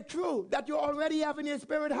your breakthrough that you already have in your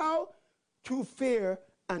spirit. How? Through fear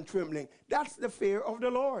and trembling. That's the fear of the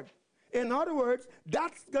Lord. In other words,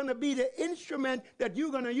 that's going to be the instrument that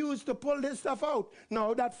you're going to use to pull this stuff out.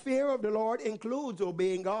 Now, that fear of the Lord includes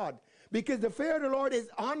obeying God. Because the fear of the Lord is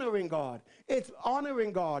honoring God. It's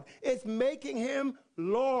honoring God. It's making him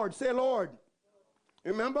Lord. Say Lord.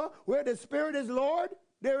 Remember, where the Spirit is Lord,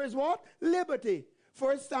 there is what? Liberty.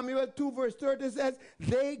 1 Samuel 2 verse 30 says,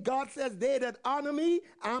 God says, they that honor me,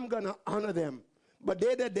 I'm going to honor them. But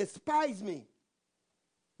they that despise me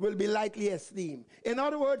will be lightly esteemed. In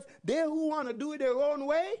other words, they who want to do it their own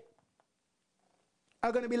way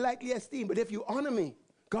are going to be lightly esteemed. But if you honor me,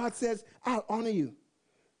 God says, I'll honor you.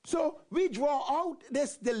 So we draw out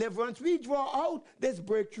this deliverance, we draw out this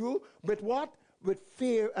breakthrough with what? With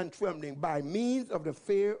fear and trembling, by means of the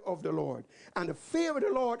fear of the Lord. And the fear of the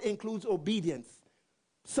Lord includes obedience,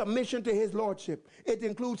 submission to his lordship. It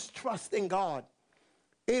includes trusting God.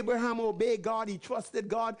 Abraham obeyed God, he trusted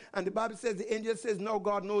God, and the Bible says, the angel says, no,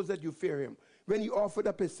 God knows that you fear him. When he offered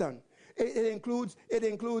up his son. It includes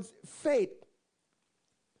faith.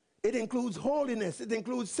 It includes holiness. It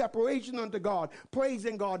includes separation unto God,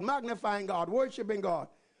 praising God, magnifying God, worshiping God.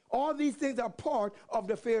 All these things are part of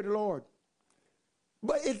the fear of the Lord.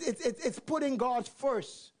 But it's putting God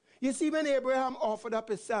first. You see, when Abraham offered up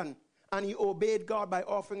his son, and he obeyed God by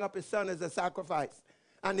offering up his son as a sacrifice,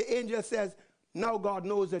 and the angel says, Now God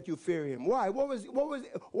knows that you fear him. Why? What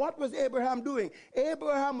was Abraham doing?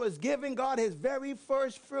 Abraham was giving God his very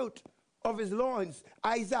first fruit of his loins,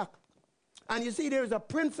 Isaac. And you see, there's a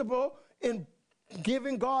principle in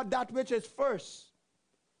giving God that which is first.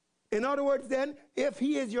 In other words, then, if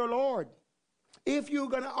he is your Lord, if you're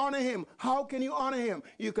going to honor him, how can you honor him?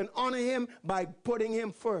 You can honor him by putting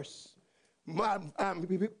him first.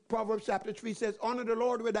 Proverbs chapter 3 says, honor the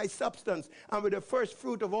Lord with thy substance and with the first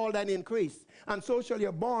fruit of all thine increase. And so shall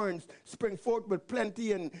your barns spring forth with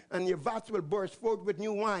plenty, and your vats will burst forth with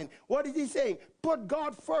new wine. What is he saying? Put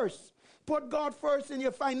God first. Put God first in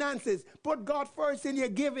your finances. Put God first in your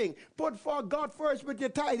giving. Put God first with your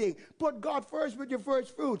tithing. Put God first with your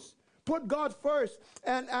first fruits. Put God first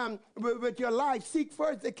and with your life. Seek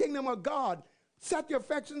first the kingdom of God. Set your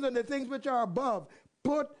affections on the things which are above.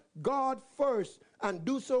 Put God first, and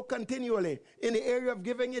do so continually. In the area of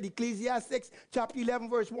giving it, Ecclesiastes chapter 11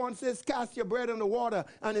 verse 1 says, cast your bread on the water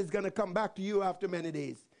and it's going to come back to you after many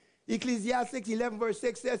days. Ecclesiastes 11 verse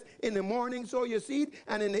 6 says, in the morning sow your seed,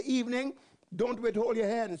 and in the evening don't withhold your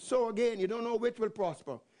hand. Sow again. You don't know which will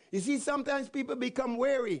prosper. You see, sometimes people become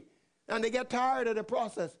weary and they get tired of the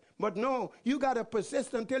process. But no, you got to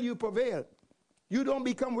persist until you prevail. You don't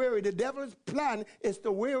become weary. The devil's plan is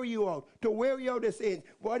to wear you out, the saints.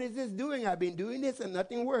 What is this doing? I've been doing this and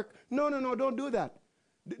nothing worked. No, don't do that.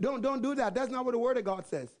 Don't do that. That's not what the word of God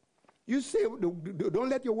says. You say, don't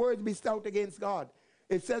let your words be stout against God.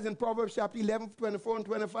 It says in Proverbs chapter 11, 24 and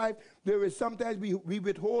 25, there is sometimes we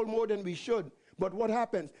withhold more than we should. But what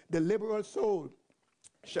happens? The liberal soul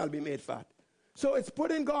shall be made fat. So it's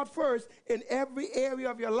putting God first in every area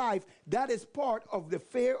of your life. That is part of the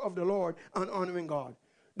fear of the Lord and honoring God.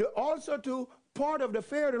 Also, too, part of the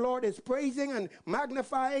fear of the Lord is praising and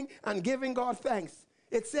magnifying and giving God thanks.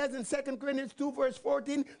 It says in 2 Corinthians 2 verse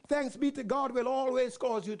 14, thanks be to God will always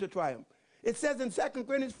cause you to triumph. It says in 2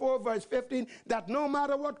 Corinthians 4 verse 15 that no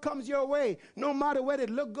matter what comes your way, no matter whether it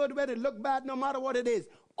look good, whether it look bad, no matter what it is,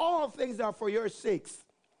 all things are for your sakes.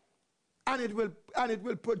 And it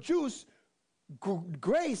will produce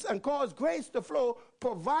grace and cause grace to flow,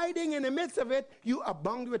 providing in the midst of it you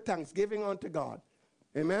abound with thanksgiving unto God.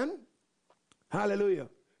 Amen. Hallelujah.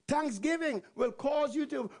 Thanksgiving will cause you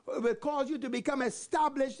to become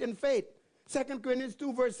established in faith. 2 Corinthians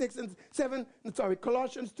 2 verse 6 and 7.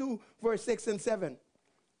 Colossians 2 verse 6 and 7.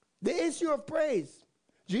 The issue of praise.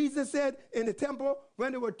 Jesus said in the temple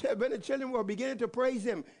when the children were beginning to praise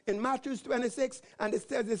him in Matthew 26, and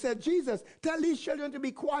they said, Jesus, tell these children to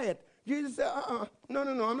be quiet. Jesus said, no,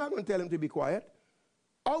 I'm not going to tell him to be quiet.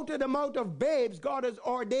 Out of the mouth of babes, God has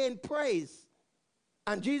ordained praise.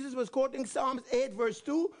 And Jesus was quoting Psalms 8 verse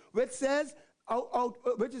 2, which says,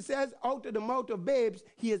 out of the mouth of babes,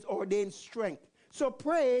 he has ordained strength. So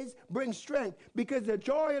praise brings strength, because the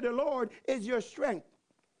joy of the Lord is your strength.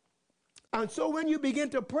 And so when you begin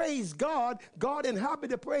to praise God, God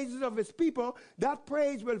inhabits the praises of his people. That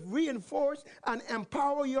praise will reinforce and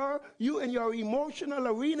empower you in your emotional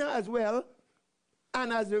arena as well.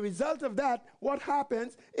 And as a result of that, what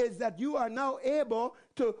happens is that you are now able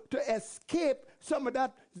to escape some of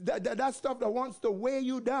that stuff that wants to weigh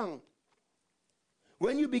you down.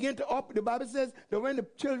 When you begin to the Bible says that when the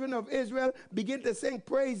children of Israel begin to sing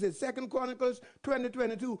praises, 2 Chronicles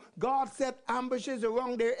 20:22, God set ambushes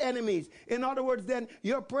around their enemies. In other words, then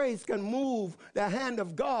your praise can move the hand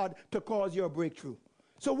of God to cause your breakthrough.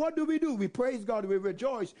 So what do? We praise God, we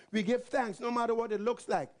rejoice, we give thanks no matter what it looks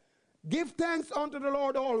like. Give thanks unto the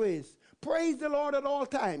Lord always. Praise the Lord at all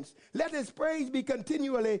times. Let his praise be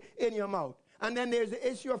continually in your mouth. And then there's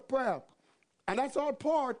the issue of prayer. And that's all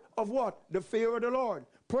part of what? The fear of the Lord.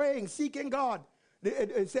 Praying, seeking God.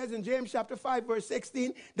 It says in James chapter 5 verse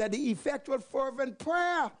 16 that the effectual fervent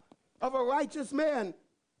prayer of a righteous man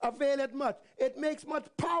availeth much. It makes much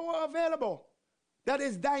power available. That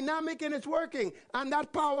is dynamic in its working. And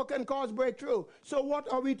that power can cause breakthrough. So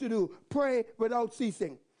what are we to do? Pray without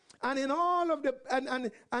ceasing. And in all of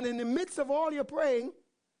and in the midst of all your praying,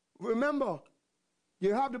 remember,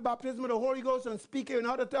 you have the baptism of the Holy Ghost and speaking in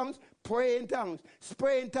other tongues, pray in tongues.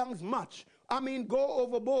 Pray in tongues much. I mean, go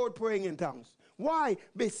overboard praying in tongues. Why?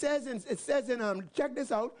 It says check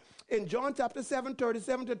this out, in John chapter 7,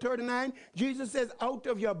 37 to 39, Jesus says, out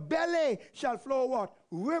of your belly shall flow what?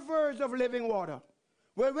 Rivers of living water.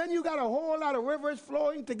 Well, when you got a whole lot of rivers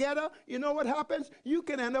flowing together, you know what happens? You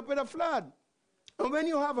can end up with a flood. And when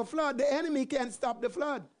you have a flood, the enemy can't stop the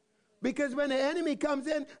flood. Because when the enemy comes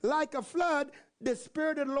in like a flood, the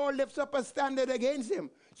Spirit of the Lord lifts up a standard against him.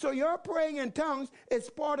 So your praying in tongues is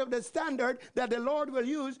part of the standard that the Lord will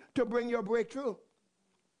use to bring your breakthrough.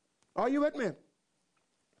 Are you with me?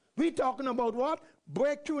 We're talking about what?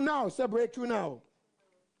 breakthrough now. Say breakthrough now.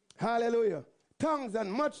 Hallelujah. Tongues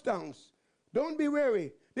and much tongues. Don't be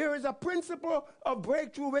weary. There is a principle of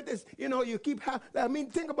breakthrough with this. You know, you keep,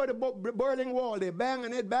 think about the Berlin Wall. They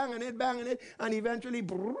banging it, and eventually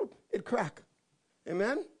it crack.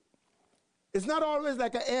 Amen? It's not always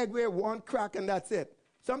like an egg where one crack and that's it.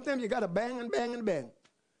 Sometimes you got to bang and bang and bang.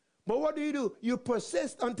 But what do? You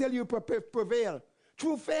persist until you prevail.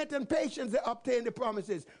 Through faith and patience, they obtain the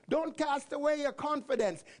promises. Don't cast away your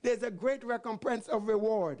confidence. There's a great recompense of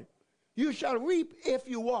reward. You shall reap if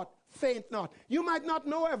you what? Faint not. You might not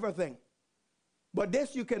know everything. But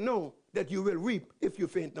this you can know, that you will reap if you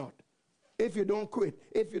faint not. If you don't quit,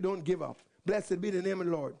 if you don't give up. Blessed be the name of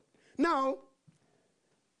the Lord. Now,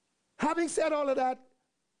 having said all of that,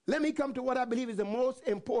 let me come to what I believe is the most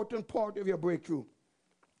important part of your breakthrough.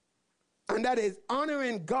 And that is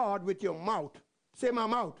honoring God with your mouth. Say my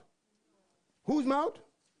mouth. Whose mouth?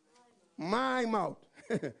 My mouth.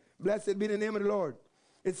 Blessed be the name of the Lord.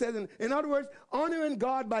 It says, in other words, honoring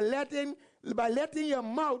God by letting your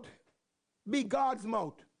mouth be God's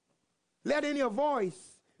mouth. Letting your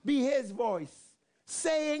voice be his voice.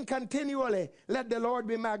 Saying continually, let the Lord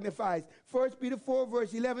be magnified. 1 Peter 4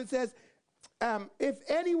 verse 11 says, if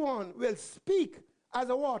anyone will speak as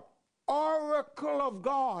a what? Oracle of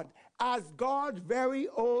God, as God's very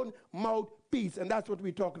own mouthpiece. And that's what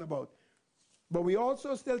we're talking about. But we're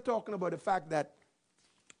also still talking about the fact that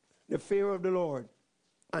the fear of the Lord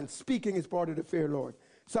and speaking is part of the fear of the Lord.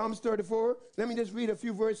 Psalms 34, let me just read a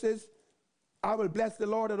few verses. I will bless the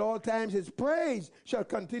Lord at all times. His praise shall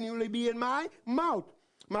continually be in my mouth.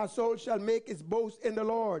 My soul shall make its boast in the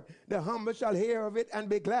Lord. The humble shall hear of it and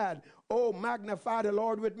be glad. Oh, magnify the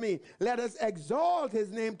Lord with me. Let us exalt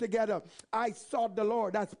his name together. I sought the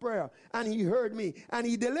Lord, that's prayer, and he heard me, and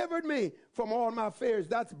he delivered me from all my fears.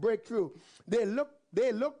 That's breakthrough. They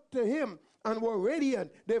looked to him and were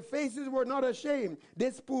radiant. Their faces were not ashamed.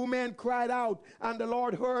 This poor man cried out, and the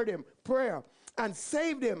Lord heard him. Prayer. And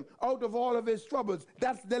saved him out of all of his troubles.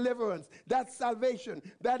 That's deliverance. That's salvation.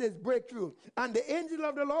 That is breakthrough. And the angel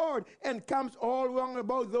of the Lord encamps all round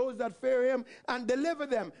about those that fear him and deliver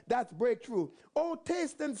them. That's breakthrough. Oh,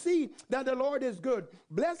 taste and see that the Lord is good.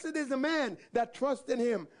 Blessed is the man that trusts in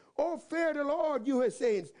him. Oh, fear the Lord, you his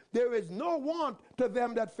saints. There is no want to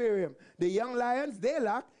them that fear him. The young lions, they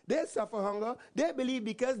lack, they suffer hunger. They believe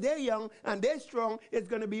because they're young and they're strong, it's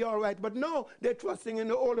going to be all right. But no, they're trusting in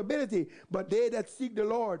their own ability. But they that seek the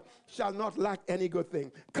Lord shall not lack any good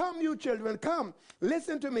thing. Come, you children, come,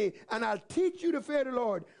 listen to me, and I'll teach you to fear the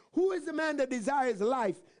Lord. Who is the man that desires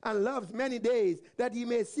life and loves many days, that he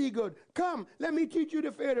may see good? Come, let me teach you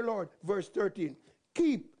to fear the Lord. Verse 13,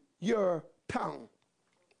 keep your tongue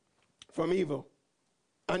from evil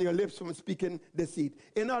and your lips from speaking deceit.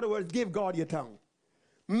 In other words, give God your tongue.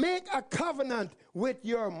 Make a covenant with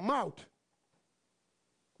your mouth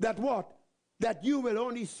that what? That you will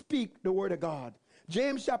only speak the word of God.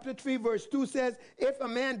 James chapter 3 verse 2 says, if a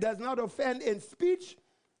man does not offend in speech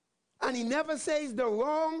and he never says the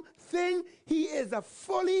wrong thing, he is a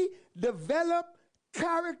fully developed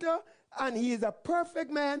character and he is a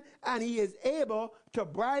perfect man and he is able to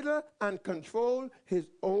bridle and control his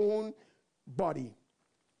own body.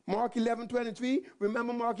 Mark 11:23.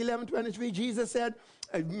 Remember Mark 11:23? Jesus said,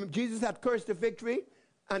 Jesus had cursed the fig tree,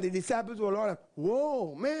 and the disciples were all like,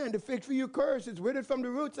 whoa, man, the fig tree you cursed, it's withered from the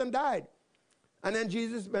roots and died. And then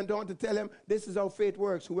Jesus went on to tell him, this is how faith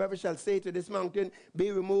works. Whoever shall say to this mountain,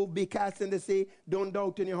 be removed, be cast in the sea, don't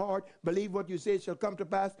doubt in your heart, believe what you say shall come to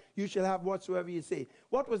pass, you shall have whatsoever you say.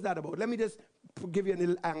 What was that about? Let me just give you a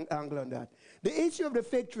little angle on that. The issue of the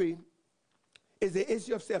fig tree is the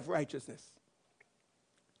issue of self-righteousness.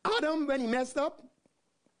 Adam, when he messed up,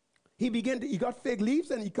 he got fig leaves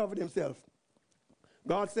and he covered himself.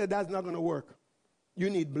 God said, that's not going to work. You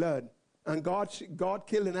need blood. And God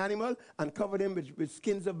killed an animal and covered him with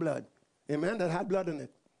skins of blood. Amen? That had blood in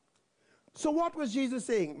it. So what was Jesus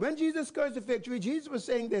saying? When Jesus cursed the fig tree, Jesus was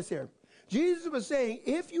saying this here. Jesus was saying,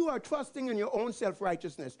 if you are trusting in your own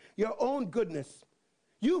self-righteousness, your own goodness,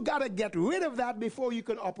 you got to get rid of that before you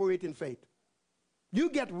can operate in faith. You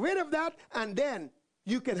get rid of that and then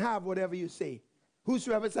you can have whatever you say.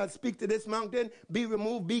 Whosoever shall speak to this mountain, be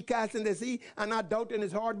removed, be cast in the sea, and not doubt in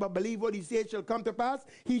his heart, but believe what he said shall come to pass,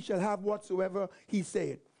 he shall have whatsoever he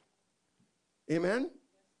said. Amen?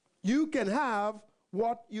 You can have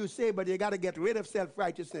what you say, but you got to get rid of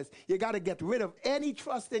self-righteousness. You got to get rid of any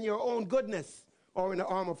trust in your own goodness or in the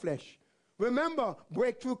arm of flesh. Remember,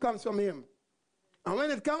 breakthrough comes from him. And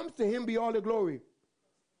when it comes, to him be all the glory.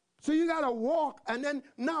 So you got to walk, and then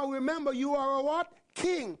now remember, you are a what?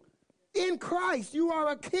 King. In Christ, you are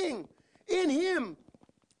a king. In him,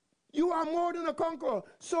 You are more than a conqueror.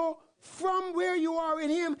 So from where you are in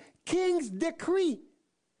him, kings decree.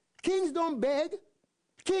 Kings don't beg.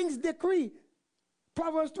 Kings decree.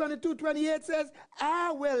 Proverbs 22:28 says,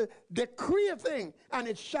 I will decree a thing, and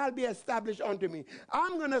it shall be established unto me.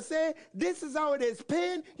 I'm going to say, this is how it is.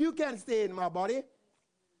 Pain, you can't stay in my body.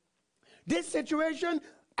 This situation,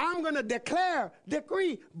 I'm going to declare,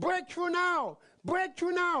 decree, breakthrough now.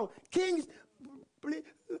 Breakthrough now. Kings,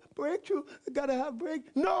 breakthrough, got to have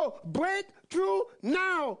break. No, breakthrough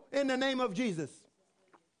now in the name of Jesus.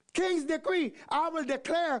 King's decree, I will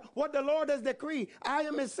declare what the Lord has decreed. I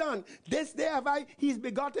am his son. This day have he's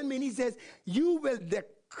begotten me. And he says, you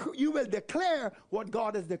will declare what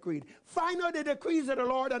God has decreed. Find out the decrees of the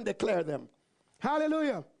Lord and declare them.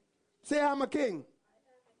 Hallelujah. Say, I'm a king.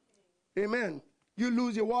 Amen. You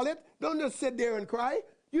lose your wallet, don't just sit there and cry.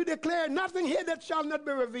 You declare nothing here that shall not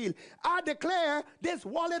be revealed. I declare this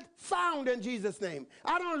wallet found in Jesus' name.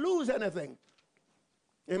 I don't lose anything.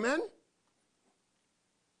 Amen.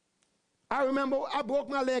 I remember I broke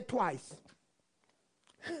my leg twice.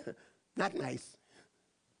 Not nice.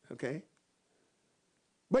 Okay.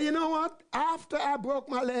 But you know what? After I broke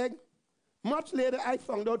my leg, much later I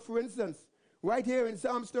found out, for instance, right here in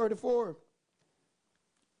Psalms 34.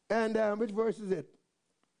 And which verse is it?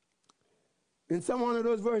 In some one of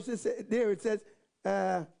those verses there it says,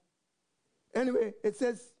 anyway, it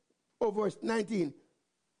says, verse 19.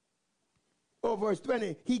 Verse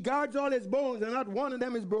 20. He guards all his bones and not one of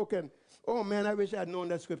them is broken. Oh man, I wish I had known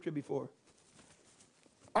that scripture before.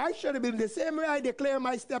 I should have been the same way I declare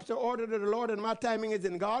my steps are ordered of the Lord and my timing is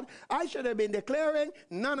in God. I should have been declaring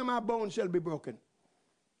none of my bones shall be broken.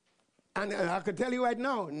 And I could tell you right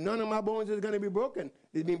now, none of my bones is going to be broken.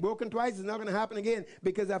 It's been broken twice. It's not going to happen again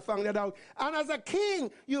because I found it out. And as a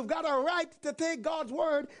king, you've got a right to take God's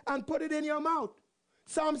word and put it in your mouth.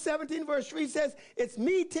 Psalm 17 verse 3 says, it's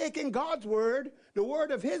me taking God's word, the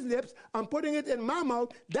word of his lips, and putting it in my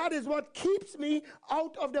mouth. That is what keeps me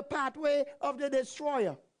out of the pathway of the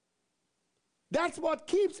destroyer. That's what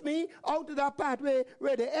keeps me out of that pathway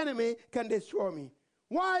where the enemy can destroy me.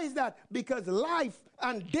 Why is that? Because life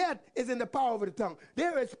and death is in the power of the tongue.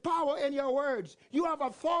 There is power in your words. You have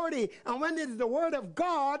authority. And when it is the word of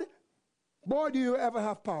God, boy, do you ever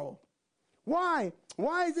have power. Why?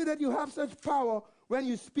 Why is it that you have such power when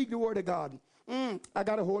you speak the word of God? I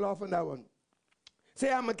got to hold off on that one.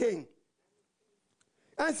 Say, I'm a king.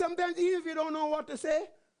 And sometimes even if you don't know what to say,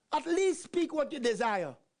 at least speak what you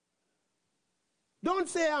desire. Don't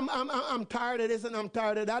say I'm tired of this and I'm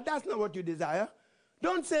tired of that. That's not what you desire.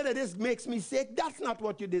 Don't say that this makes me sick. That's not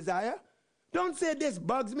what you desire. Don't say this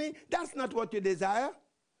bugs me. That's not what you desire.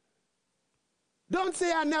 Don't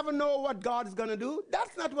say I never know what God is going to do.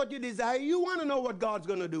 That's not what you desire. You want to know what God's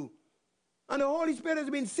going to do. And the Holy Spirit has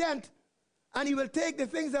been sent. And he will take the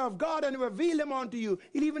things of God and reveal them unto you.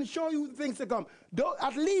 He'll even show you things to come.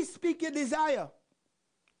 At least speak your desire.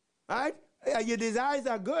 All right? Your desires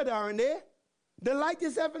are good, aren't they? Delight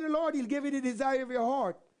yourself in the Lord. He'll give you the desire of your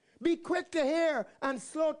heart. Be quick to hear and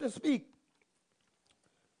slow to speak.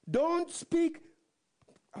 Don't speak,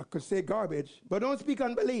 I could say garbage, but don't speak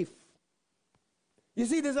unbelief. You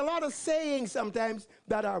see, there's a lot of sayings sometimes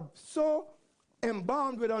that are so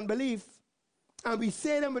embalmed with unbelief, and we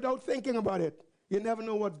say them without thinking about it. You never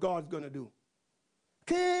know what God's going to do.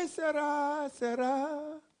 Que sera,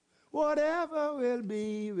 sera, whatever will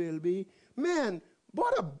be, will be. Man,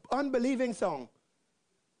 what an unbelieving song.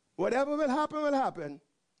 Whatever will happen, will happen.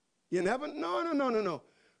 You never, no.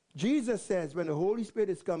 Jesus says when the Holy Spirit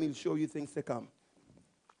is come, he'll show you things to come.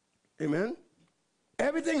 Amen?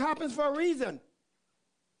 Everything happens for a reason.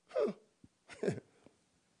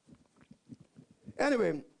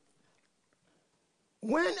 Anyway,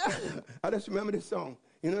 when, I just remember this song.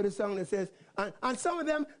 You know the song that says, and some of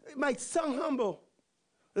them might sound humble.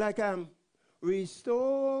 Like,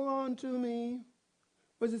 restore unto me.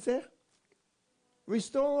 What does it say?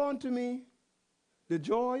 Restore unto me the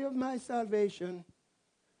joy of my salvation.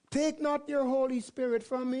 Take not your Holy Spirit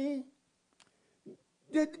from me.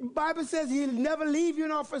 The Bible says he'll never leave you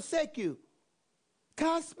nor forsake you.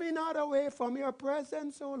 Cast me not away from your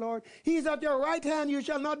presence, O Lord. He's at your right hand, you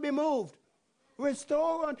shall not be moved.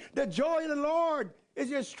 Restore the joy of the Lord is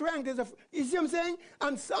your strength. You see what I'm saying?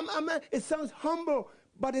 And it sounds humble,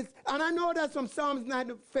 but and I know that's from Psalms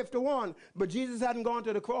 9:51, but Jesus hadn't gone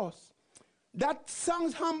to the cross. That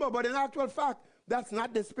sounds humble, but in actual fact, that's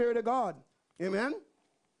not the Spirit of God. Amen?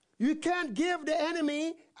 You can't give the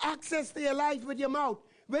enemy access to your life with your mouth.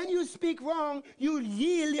 When you speak wrong, you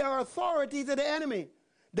yield your authority to the enemy.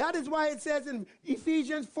 That is why it says in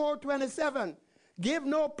Ephesians 4:27, give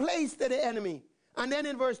no place to the enemy. And then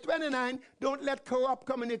in verse 29, don't let corrupt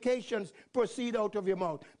communications proceed out of your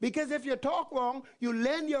mouth. Because if you talk wrong, you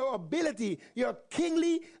lend your ability, your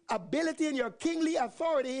kingly ability and your kingly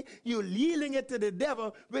authority, you're yielding it to the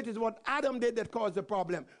devil, which is what Adam did that caused the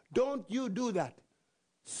problem. Don't you do that.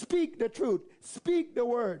 Speak the truth. Speak the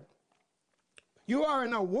word. You are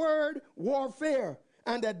in a word warfare.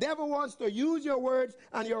 And the devil wants to use your words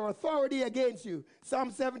and your authority against you. Psalm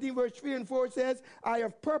 17 verse 3 and 4 says, I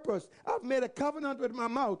have purposed, I've made a covenant with my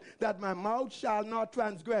mouth, that my mouth shall not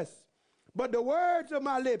transgress. But the words of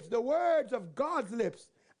my lips, the words of God's lips,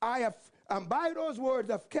 and by those words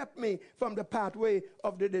have kept me from the pathway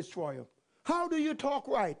of the destroyer. How do you talk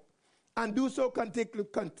right and do so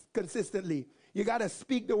consistently? You got to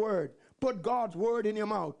speak the word. Put God's word in your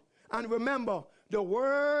mouth. And remember, the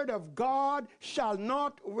word of God shall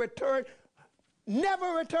not return,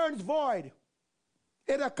 never returns void.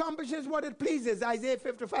 It accomplishes what it pleases. Isaiah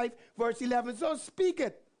 55 verse 11. So speak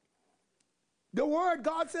it. The word,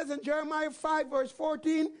 God says in Jeremiah 5 verse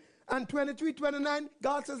 14 and 23, 29,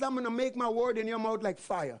 God says, I'm going to make my word in your mouth like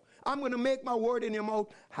fire. I'm going to make my word in your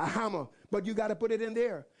mouth a hammer. But you got to put it in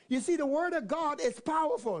there. You see, the word of God is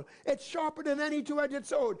powerful. It's sharper than any two-edged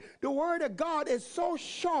sword. The word of God is so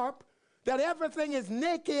sharp that everything is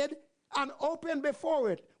naked and open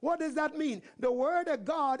before it. What does that mean? The word of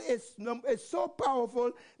God is so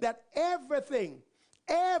powerful that everything,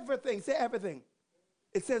 say everything.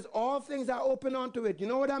 It says all things are open unto it. You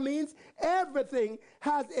know what that means? Everything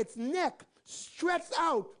has its neck stretched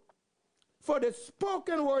out for the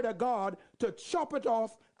spoken word of God to chop it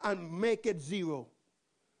off and make it zero.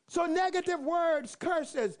 So negative words,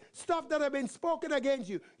 curses, stuff that have been spoken against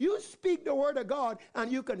you, you speak the word of God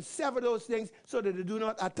and you can sever those things so that they do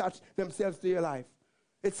not attach themselves to your life.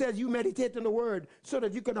 It says you meditate on the word so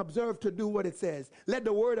that you can observe to do what it says. Let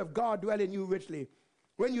the word of God dwell in you richly.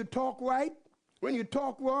 When you talk right, when you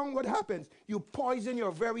talk wrong, what happens? You poison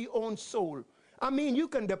your very own soul. I mean, you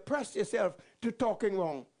can depress yourself to talking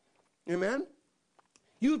wrong. Amen?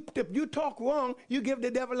 You talk wrong, you give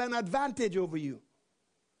the devil an advantage over you.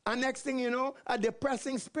 And next thing you know, a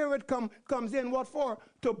depressing spirit comes in. What for?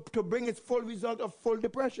 To bring its full result of full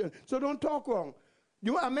depression. So don't talk wrong.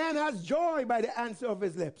 A man has joy by the answer of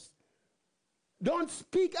his lips. Don't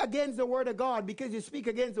speak against the word of God, because you speak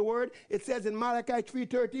against the word, it says in Malachi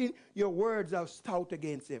 3:13, your words are stout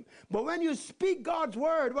against him. But when you speak God's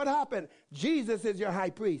word, what happened? Jesus is your high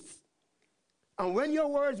priest. And when your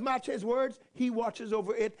words match his words, he watches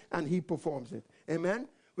over it and he performs it. Amen?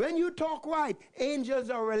 When you talk right, angels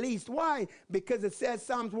are released. Why? Because it says,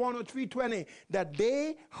 Psalms 103:20, that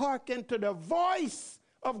they hearken to the voice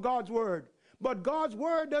of God's word. But God's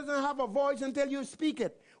word doesn't have a voice until you speak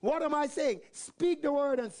it. What am I saying? Speak the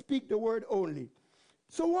word and speak the word only.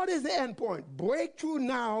 So what is the end point? Breakthrough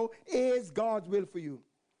now is God's will for you.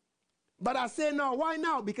 But I say now. Why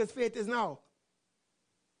now? Because faith is now.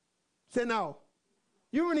 Say now.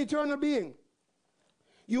 You're an eternal being.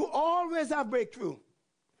 You always have breakthrough.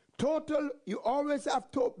 You always have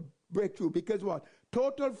breakthrough, because what?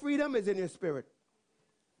 Total freedom is in your spirit.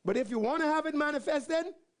 But if you want to have it manifested,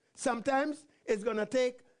 sometimes it's going to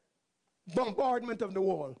take bombardment of the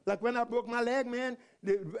wall. Like when I broke my leg, man,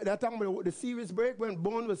 that time the serious break, when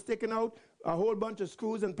bone was sticking out, a whole bunch of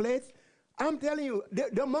screws and plates. I'm telling you,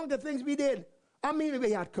 among the things we did, I mean,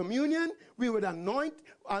 we had communion, we would anoint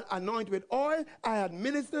with oil, I had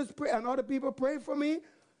ministers pray, and other people pray for me.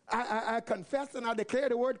 I confessed and I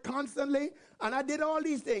declared the word constantly, and I did all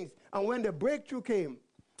these things. And when the breakthrough came,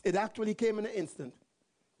 it actually came in an instant.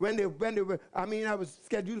 I was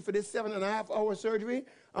scheduled for this 7.5-hour surgery,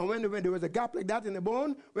 and when there was a gap like that in the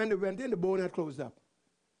bone, when they went in, the bone had closed up.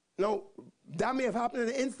 Now, that may have happened in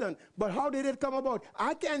an instant, but how did it come about?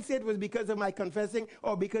 I can't say it was because of my confessing,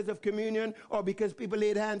 or because of communion, or because people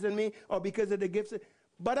laid hands on me, or because of the gifts.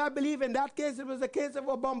 But I believe in that case, it was a case of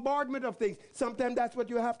a bombardment of things. Sometimes that's what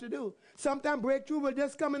you have to do. Sometimes breakthrough will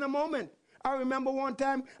just come in a moment. I remember one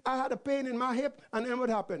time I had a pain in my hip, and then what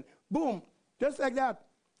happened? Boom, just like that.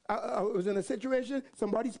 I was in a situation,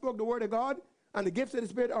 somebody spoke the word of God, and the gifts of the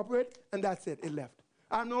Spirit operate, and that's it, it left.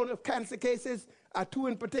 I've known of cancer cases, 2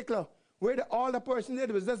 in particular, where all the person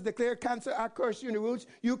did was just declare, cancer, I curse you in the roots.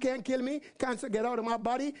 You can't kill me. Cancer, get out of my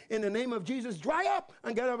body. In the name of Jesus, dry up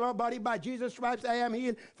and get out of my body. By Jesus' stripes, I am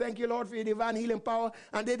healed. Thank you, Lord, for your divine healing power.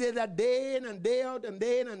 And they did that day in and day out and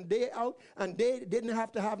day in and day out. And they didn't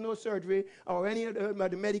have to have no surgery or any of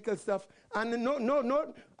the medical stuff. And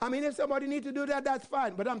no. I mean, if somebody needs to do that, that's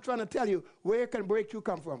fine. But I'm trying to tell you, where can breakthrough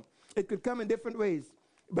come from? It could come in different ways.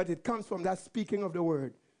 But it comes from that speaking of the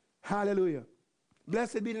word. Hallelujah.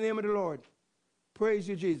 Blessed be the name of the Lord. Praise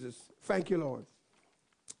you, Jesus. Thank you, Lord.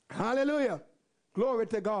 Hallelujah. Glory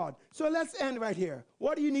to God. So let's end right here.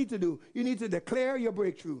 What do you need to do? You need to declare your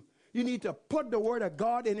breakthrough. You need to put the word of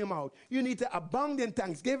God in your mouth. You need to abound in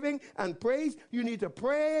thanksgiving and praise. You need to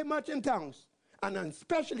pray much in tongues. And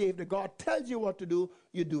especially if the God tells you what to do,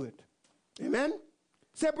 you do it. Amen?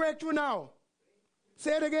 Say breakthrough now.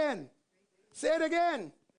 Say it again. Say it again.